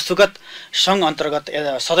चाहिँ वस्तुगत सङ्घ अन्तर्गत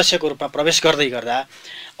सदस्यको रूपमा प्रवेश गर्दै गर्दा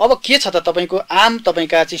अब के छ त तपाईँको आम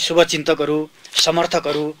तपाईँका चाहिँ शुभचिन्तकहरू,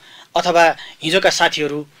 समर्थकहरू अथवा हिजोका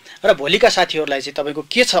साथीहरू र भोलिका साथीहरूलाई चाहिँ तपाईँको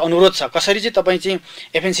के छ अनुरोध छ? कसरी चाहिँ तपाईँ चाहिँ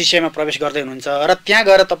एफएनसिसिआईमा प्रवेश गर्दै हुनुहुन्छ र त्यहाँ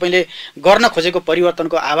गएर तपाईँले गर्न खोजेको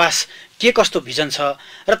परिवर्तनको आवाज के कस्तो भिजन छ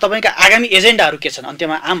र तपाईँका आगामी एजेन्डाहरू के छन्?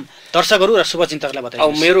 अन्त्यमा आम दर्शकहरू र शुभचिन्तकलाई बताइदिनु।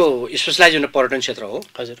 अब मेरो स्पेसलाइज हुने पर्यटन क्षेत्र हो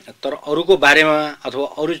हजुर, तर अरूको बारेमा अथवा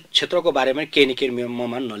अरू क्षेत्रको बारेमा केही न केही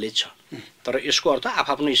ममा नलेज छ। तर यसको अर्थ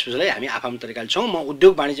आफ्नो स्पेसलाइज हामी आफ्नो तरिकाले छौँ। म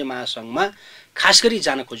उद्योग वाणिज्य महासङ्घमा खास गरी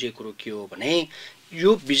जान खोजेको कुरो के हो भने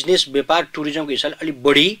यो बिजनेस व्यापार टुरिज्मको हिसाबले अलिक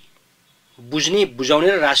बढी बुझ्ने, बुझाउने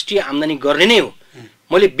र राष्ट्रिय आम्दानी गर्ने नै हो।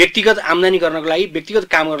 मैले व्यक्तिगत आम्दानी गर्नको लागि, व्यक्तिगत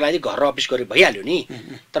काम गर्नको लागि घर र अफिस गरेर भइहाल्यो नि।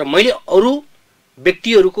 तर मैले अरू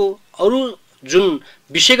व्यक्तिहरूको, अरू जुन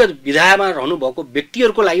विषयगत विधामा रहनुभएको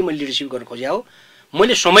व्यक्तिहरूको लागि मैले लिडरसिप गर्न खोजेको हो।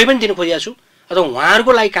 मैले समय पनि दिन खोजेको छु अथवा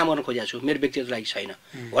उहाँहरूको लागि काम गर्न खोजेको छु, मेरो व्यक्तिगत लागि छैन।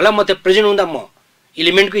 होला म त्यहाँ प्रेजेन्ट हुँदा म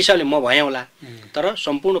एलिमेन्टको हिसाबले म भएँ होला, तर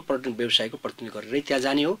सम्पूर्ण पर्यटन व्यवसायको प्रतिनिधित्व गरेरै त्यहाँ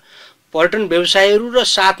जाने हो। पर्यटन व्यवसायीहरू र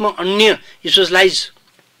साथमा अन्य स्पेसलाइज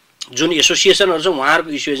जुन एसोसिएसनहरू छ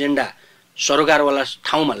उहाँहरूको इस्यु एजेन्डा सरोकारवाला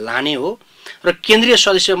ठाउँमा लाने हो र केन्द्रीय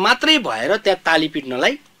सदस्य मात्रै भएर त्यहाँ ताली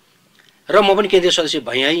पिट्नलाई र म पनि केन्द्रीय सदस्य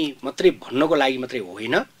भएँ है मात्रै भन्नको लागि मात्रै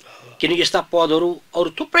होइन, किनकि यस्ता पदहरू अरू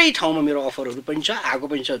थुप्रै ठाउँमा मेरो अफरहरू पनि छ, आएको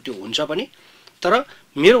पनि छ, त्यो हुन्छ पनि। तर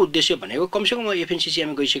मेरो उद्देश्य भनेको कमसेकम म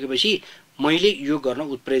एफएनसिसिआईमा गइसकेपछि मैले यो गर्न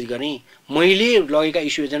उत्प्रेरित गरेँ, मैले लगेका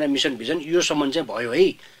इस्यु एजेन्डा मिसन भिजन यो सम्बन्ध चाहिँ भयो है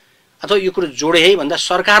अथवा यो कुरो जोडे है भन्दा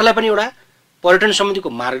सरकारलाई पनि एउटा पर्यटन सम्बन्धीको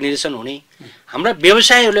मार्गनिर्देशन हुने, हाम्रा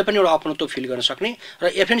व्यवसायीहरूले पनि एउटा अपनत्व फिल गर्न सक्ने र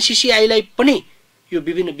एफएनसिसिआईलाई पनि यो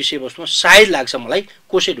विभिन्न विषयवस्तुमा सायद लाग्छ मलाई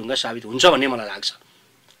कोसै ढुङ्गा साबित हुन्छ भन्ने मलाई लाग्छ।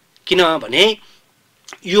 किनभने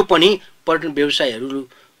यो पनि पर्यटन व्यवसायीहरू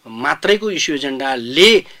मात्रैको इस्यु एजेन्डाले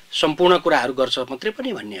सम्पूर्ण कुराहरू गर्छ मात्रै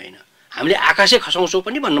पनि भन्ने होइन, हामीले आकाशै खसाउँछौँ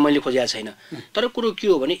पनि भन्न मैले खोजेको छैन। तर कुरो के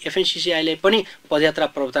हो भने एफएनसिसिआईलाई पनि पदयात्रा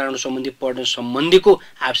प्रवर्तन सम्बन्धी पर्यटन सम्बन्धीको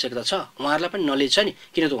आवश्यकता छ, उहाँहरूलाई पनि नलेज छ नि,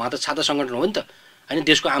 किन त उहाँ त छात्र सङ्गठन हो नि त होइन,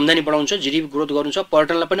 देशको आम्दानी बढाउनु छ, जिडिपी ग्रोथ गर्नु छ,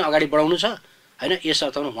 पर्यटनलाई पनि अगाडि बढाउनु छ होइन, यस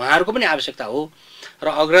अर्थमा उहाँहरूको पनि आवश्यकता हो। र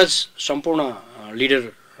अग्रज सम्पूर्ण लिडर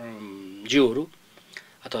ज्यूहरू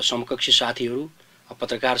अथवा समकक्षी साथीहरू,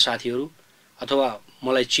 पत्रकार साथीहरू अथवा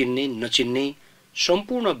मलाई चिन्ने नचिन्ने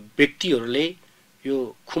सम्पूर्ण व्यक्तिहरूले यो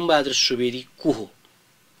खुमबहादुर सुवेदी को हो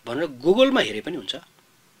भनेर गुगलमा हेरे पनि हुन्छ,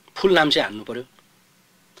 फुल नाम चाहिँ हान्नु पर्यो।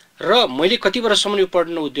 र मैले कति वर्षसम्म यो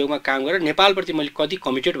पर्यटन उद्योगमा काम गरेर नेपालप्रति मैले कति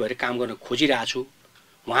कमिटेड भएर काम गर्न खोजिरहेको छु,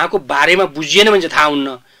 उहाँको बारेमा बुझिएन भने चाहिँ थाहा हुन्न,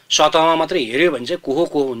 सतहमा मात्रै हेऱ्यो भने चाहिँ को हो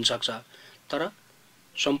हुनसक्छ। तर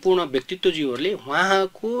सम्पूर्ण व्यक्तित्वजीहरूले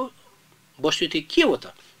उहाँको वस्तुस्थिति के हो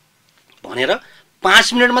त भनेर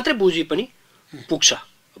 5 मिनट मात्रै बुझी पनि पुग्छ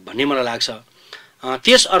भन्ने मलाई लाग्छ।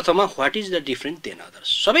 त्यस अर्थमा what is the different than others,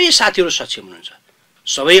 सबै साथीहरू सक्षम हुनुहुन्छ,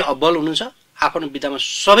 सबै अब्बल हुनुहुन्छ, आफ्नो विधामा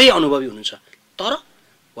सबै अनुभवी हुनुहुन्छ, तर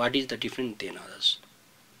what is the different than others,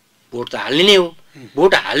 vote त हाल्ने नै हो,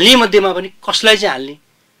 भोट हाल्ने मध्येमा पनि कसलाई चाहिँ हाल्ने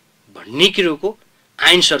भन्ने कुरोको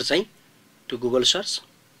आन्सर चाहिँ त्यो गुगल सर्च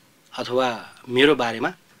अथवा मेरो बारेमा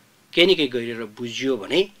केही न केही गरेर बुझियो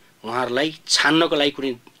भने उहाँहरूलाई छान्नको लागि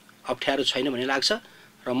कुनै अप्ठ्यारो छैन भन्ने लाग्छ।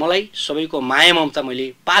 र मलाई सबैको माया ममता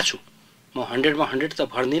मैले पाछु, म 100मा 100 त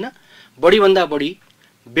भर्दिनँ, बढीभन्दा बढी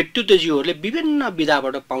व्यक्तित्वजीवहरूले विभिन्न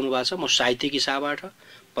विधाबाट पाउनु भएको छ। म साहित्यिक हिसाबबाट,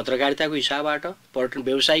 पत्रकारिताको हिसाबबाट, पर्यटन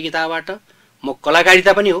व्यवसायिक हिसाबबाट, म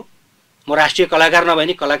कलाकारिता पनि हो, म राष्ट्रिय कलाकार नभए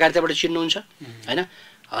नि कलाकारिताबाट चिन्नुहुन्छ होइन,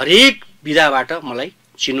 हरेक विधाबाट मलाई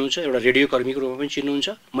चिन्नुहुन्छ, एउटा रेडियो कर्मीको रूपमा पनि चिन्नुहुन्छ,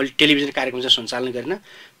 मैले टेलिभिजन कार्यक्रम चाहिँ सञ्चालन गरिनँ,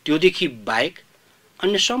 त्योदेखि बाहेक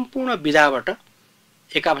अन्य सम्पूर्ण विधाबाट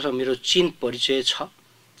एक आपसमा मेरो चिन परिचय छ।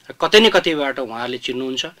 कतै न कतैबाट उहाँहरूले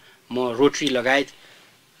चिन्नुहुन्छ। म रोटरी लगायत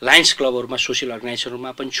लायन्स क्लबहरूमा सोसियल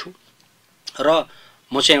अर्गनाइजेसनहरूमा पनि छु र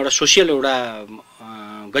म चाहिँ एउटा सोसियल एउटा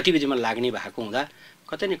गतिविधिमा लाग्ने भएको हुँदा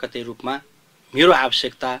कतै न कतै रूपमा मेरो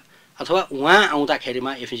आवश्यकता अथवा उहाँ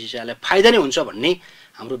आउँदाखेरिमा एफएनसिसिआईलाई फाइदा नै हुन्छ भन्ने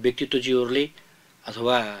हाम्रो व्यक्तित्वजीवहरूले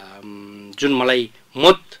अथवा जुन मलाई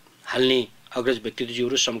मत हाल्ने अग्रज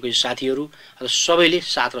व्यक्तित्वजीवहरू, समकक्षी साथीहरू अथवा सबैले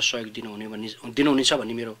साथ र सहयोग दिनुहुनेछ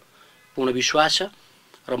भन्ने मेरो पूर्ण विश्वास छ।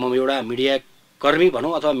 र म एउटा मिडिया कर्मी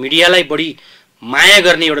भनौँ अथवा मिडियालाई बढी माया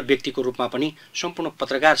गर्ने एउटा व्यक्तिको रूपमा पनि सम्पूर्ण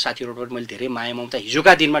पत्रकार साथीहरूबाट मैले धेरै माया ममता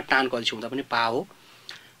हिजोका दिनमा टानको अल्छी हुँदा पनि पाएको हो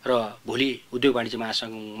र भोलि उद्योग वाणिज्य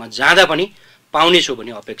महासङ्घमा जाँदा पनि पाउनेछु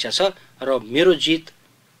भन्ने अपेक्षा छ। र मेरो जित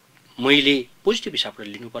मैले पोजिटिभ हिसाबबाट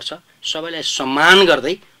लिनुपर्छ, सबैलाई सम्मान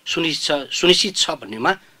गर्दै सुनिश्चित छ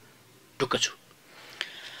भन्नेमा ढुक्क छु।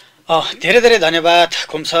 धेरै धेरै धन्यवाद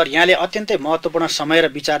खुम सर, यहाँले अत्यन्तै महत्त्वपूर्ण समय र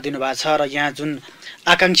विचार दिनुभएको छ र यहाँ जुन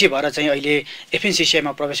आकाङ्क्षी भएर चाहिँ अहिले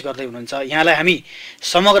एफएनसिसिआईमा प्रवेश गर्दै हुनुहुन्छ, यहाँलाई हामी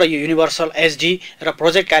समग्र यो युनिभर्सल एसडी र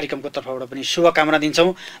प्रोजेक्ट कार्यक्रमको तर्फबाट पनि शुभकामना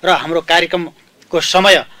दिन्छौँ। र हाम्रो कार्यक्रमको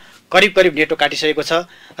समय करिब नेटो काटिसकेको छ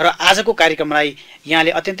र आजको कार्यक्रमलाई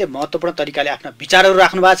यहाँले अत्यन्तै महत्त्वपूर्ण तरिकाले आफ्ना विचारहरू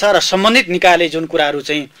राख्नु भएको छ र सम्बन्धित निकायले जुन कुराहरू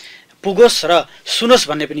चाहिँ पुगोस् र सुनोस्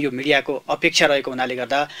भन्ने पनि यो मिडियाको अपेक्षा रहेको हुनाले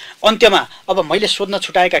गर्दा अन्त्यमा अब मैले सोध्न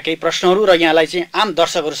छुटाएका केही प्रश्नहरू र यहाँलाई चाहिँ आम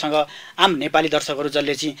दर्शकहरूसँग, आम नेपाली दर्शकहरू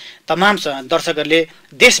जसले चाहिँ तमाम दर्शकहरूले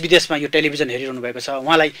देश विदेशमा यो टेलिभिजन हेरिरहनु भएको छ,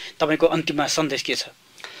 उहाँलाई तपाईँको अन्तिममा सन्देश के छ?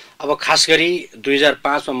 अब खास गरी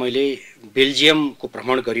 2005मा मैले बेल्जियमको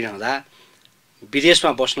भ्रमण गरिरहँदा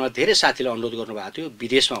विदेशमा बस्न धेरै साथीले अनुरोध गर्नुभएको थियो,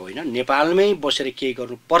 विदेशमा होइन नेपालमै बसेर केही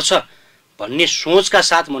गर्नुपर्छ भन्ने सोचका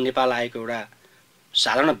साथ म नेपाल आएको एउटा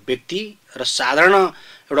साधारण व्यक्ति र साधारण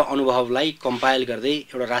एउटा अनुभवलाई कम्पाइल गर्दै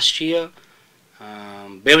एउटा राष्ट्रिय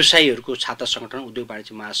व्यवसायीहरूको छात्र सङ्गठन उद्योग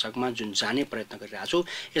वाणिज्य महासङ्घमा जुन जाने प्रयत्न गरिरहेको छु,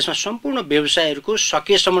 यसमा सम्पूर्ण व्यवसायीहरूको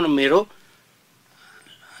सकेसम्म मेरो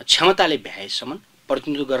क्षमताले भ्याएसम्म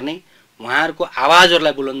प्रतिनिधित्व गर्ने, उहाँहरूको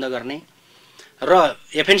आवाजहरूलाई बुलन्द गर्ने र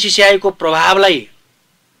एफएनसिसिआईको प्रभावलाई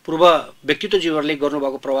पूर्व व्यक्तित्वजीवहरूले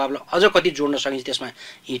गर्नुभएको प्रभावलाई अझ कति जोड्न सकिन्छ त्यसमा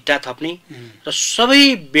हिट्टा थप्ने र सबै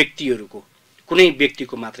व्यक्तिहरूको कुनै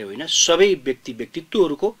व्यक्तिको मात्रै होइन सबै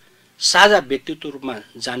व्यक्तित्वहरूको साझा व्यक्तित्व रूपमा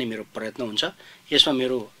जाने मेरो प्रयत्न हुन्छ। यसमा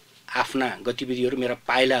मेरो आफ्ना गतिविधिहरू मेरा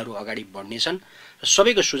पाइलाहरू अगाडि बढ्नेछन् र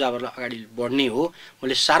सबैको सुझावहरूलाई अगाडि बढ्ने हो।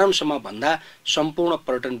 मैले सारांशमा भन्दा सम्पूर्ण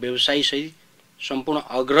पर्यटन व्यवसायीसहित सम्पूर्ण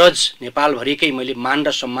अग्रज नेपालभरिकै मैले मान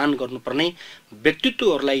र सम्मान गर्नुपर्ने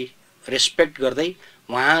व्यक्तित्वहरूलाई रेस्पेक्ट गर्दै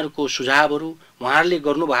उहाँहरूको सुझावहरू उहाँहरूले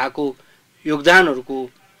गर्नुभएको योगदानहरूको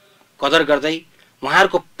कदर गर्दै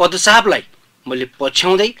उहाँहरूको पदचापलाई मैले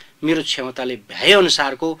पछ्याउँदै मेरो क्षमताले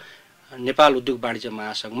भ्याएअनुसारको नेपाल उद्योग वाणिज्य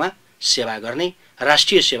महासङ्घमा सेवा गर्ने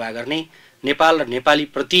राष्ट्रिय सेवा गर्ने नेपाल र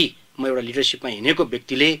नेपालीप्रति म एउटा लिडरसिपमा हिँडेको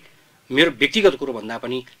व्यक्तिले मेरो व्यक्तिगत कुरो भन्दा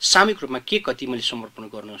पनि सामूहिक रूपमा के कति मैले समर्पण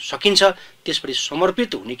गर्न सकिन्छ त्यसपछि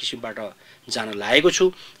समर्पित हुने किसिमबाट जान लागेको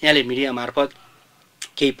छु। यहाँले मिडिया मार्फत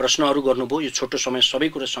केही प्रश्नहरू गर्नुभयो। यो छोटो समय सबै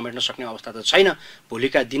कुरा समेट्न सक्ने अवस्था त छैन।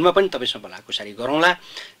 भोलिका दिनमा पनि तपाईँसँग भलाकुसारी गरौँला।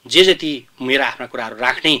 जे जति मेरा आफ्ना कुराहरू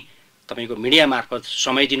राख्ने तपाईँको मिडिया मार्फत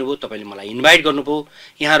समय दिनुभयो, तपाईँले मलाई इन्भाइट गर्नुभयो।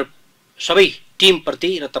 यहाँहरू सबै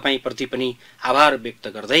टिमप्रति र तपाईँप्रति पनि आभार व्यक्त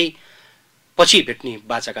गर्दै पछि भेट्ने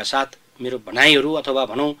बाचाका साथ मेरो भनाइहरू अथवा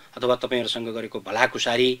भनौँ अथवा तपाईँहरूसँग गरेको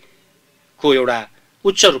भलाकुसारीको एउटा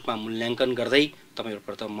उच्च रूपमा मूल्याङ्कन गर्दै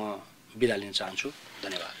तपाईँहरूप्रति म बिदा लिन चाहन्छु।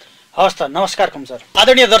 धन्यवाद। हवस् त, नमस्कार कमसर।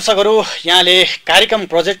 आदरणीय दर्शकहरू, यहाँले कार्यक्रम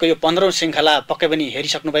प्रोजेक्टको यो 15औं श्रृङ्खला पक्कै पनि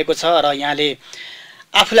हेरिसक्नु भएको छ र यहाँले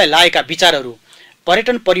आफूलाई लागेका विचारहरू,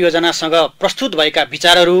 पर्यटन परियोजनासँग प्रस्तुत भएका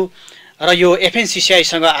विचारहरू र यो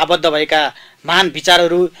एफएनसिसिआईसँग आबद्ध भएका महान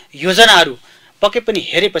विचारहरू, योजनाहरू पक्कै पनि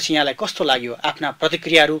हेरेपछि यहाँलाई कस्तो लाग्यो, आफ्ना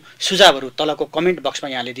प्रतिक्रियाहरू, सुझावहरू तलको कमेन्ट बक्समा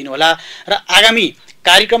यहाँले दिनुहोला र आगामी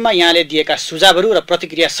कार्यक्रममा यहाँले दिएका सुझावहरू र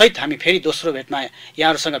प्रतिक्रिया सहित हामी फेरि दोस्रो भेटमा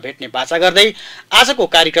यहाँहरूसँग भेट्ने बाचा गर्दै आजको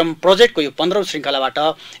कार्यक्रम प्रोजेक्टको यो 15औं श्रृङ्खलाबाट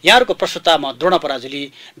यहाँहरूको प्रस्तुता म द्रोण पराजुली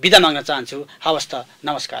बिदा माग्न चाहन्छु। हवस् त,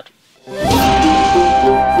 नमस्कार।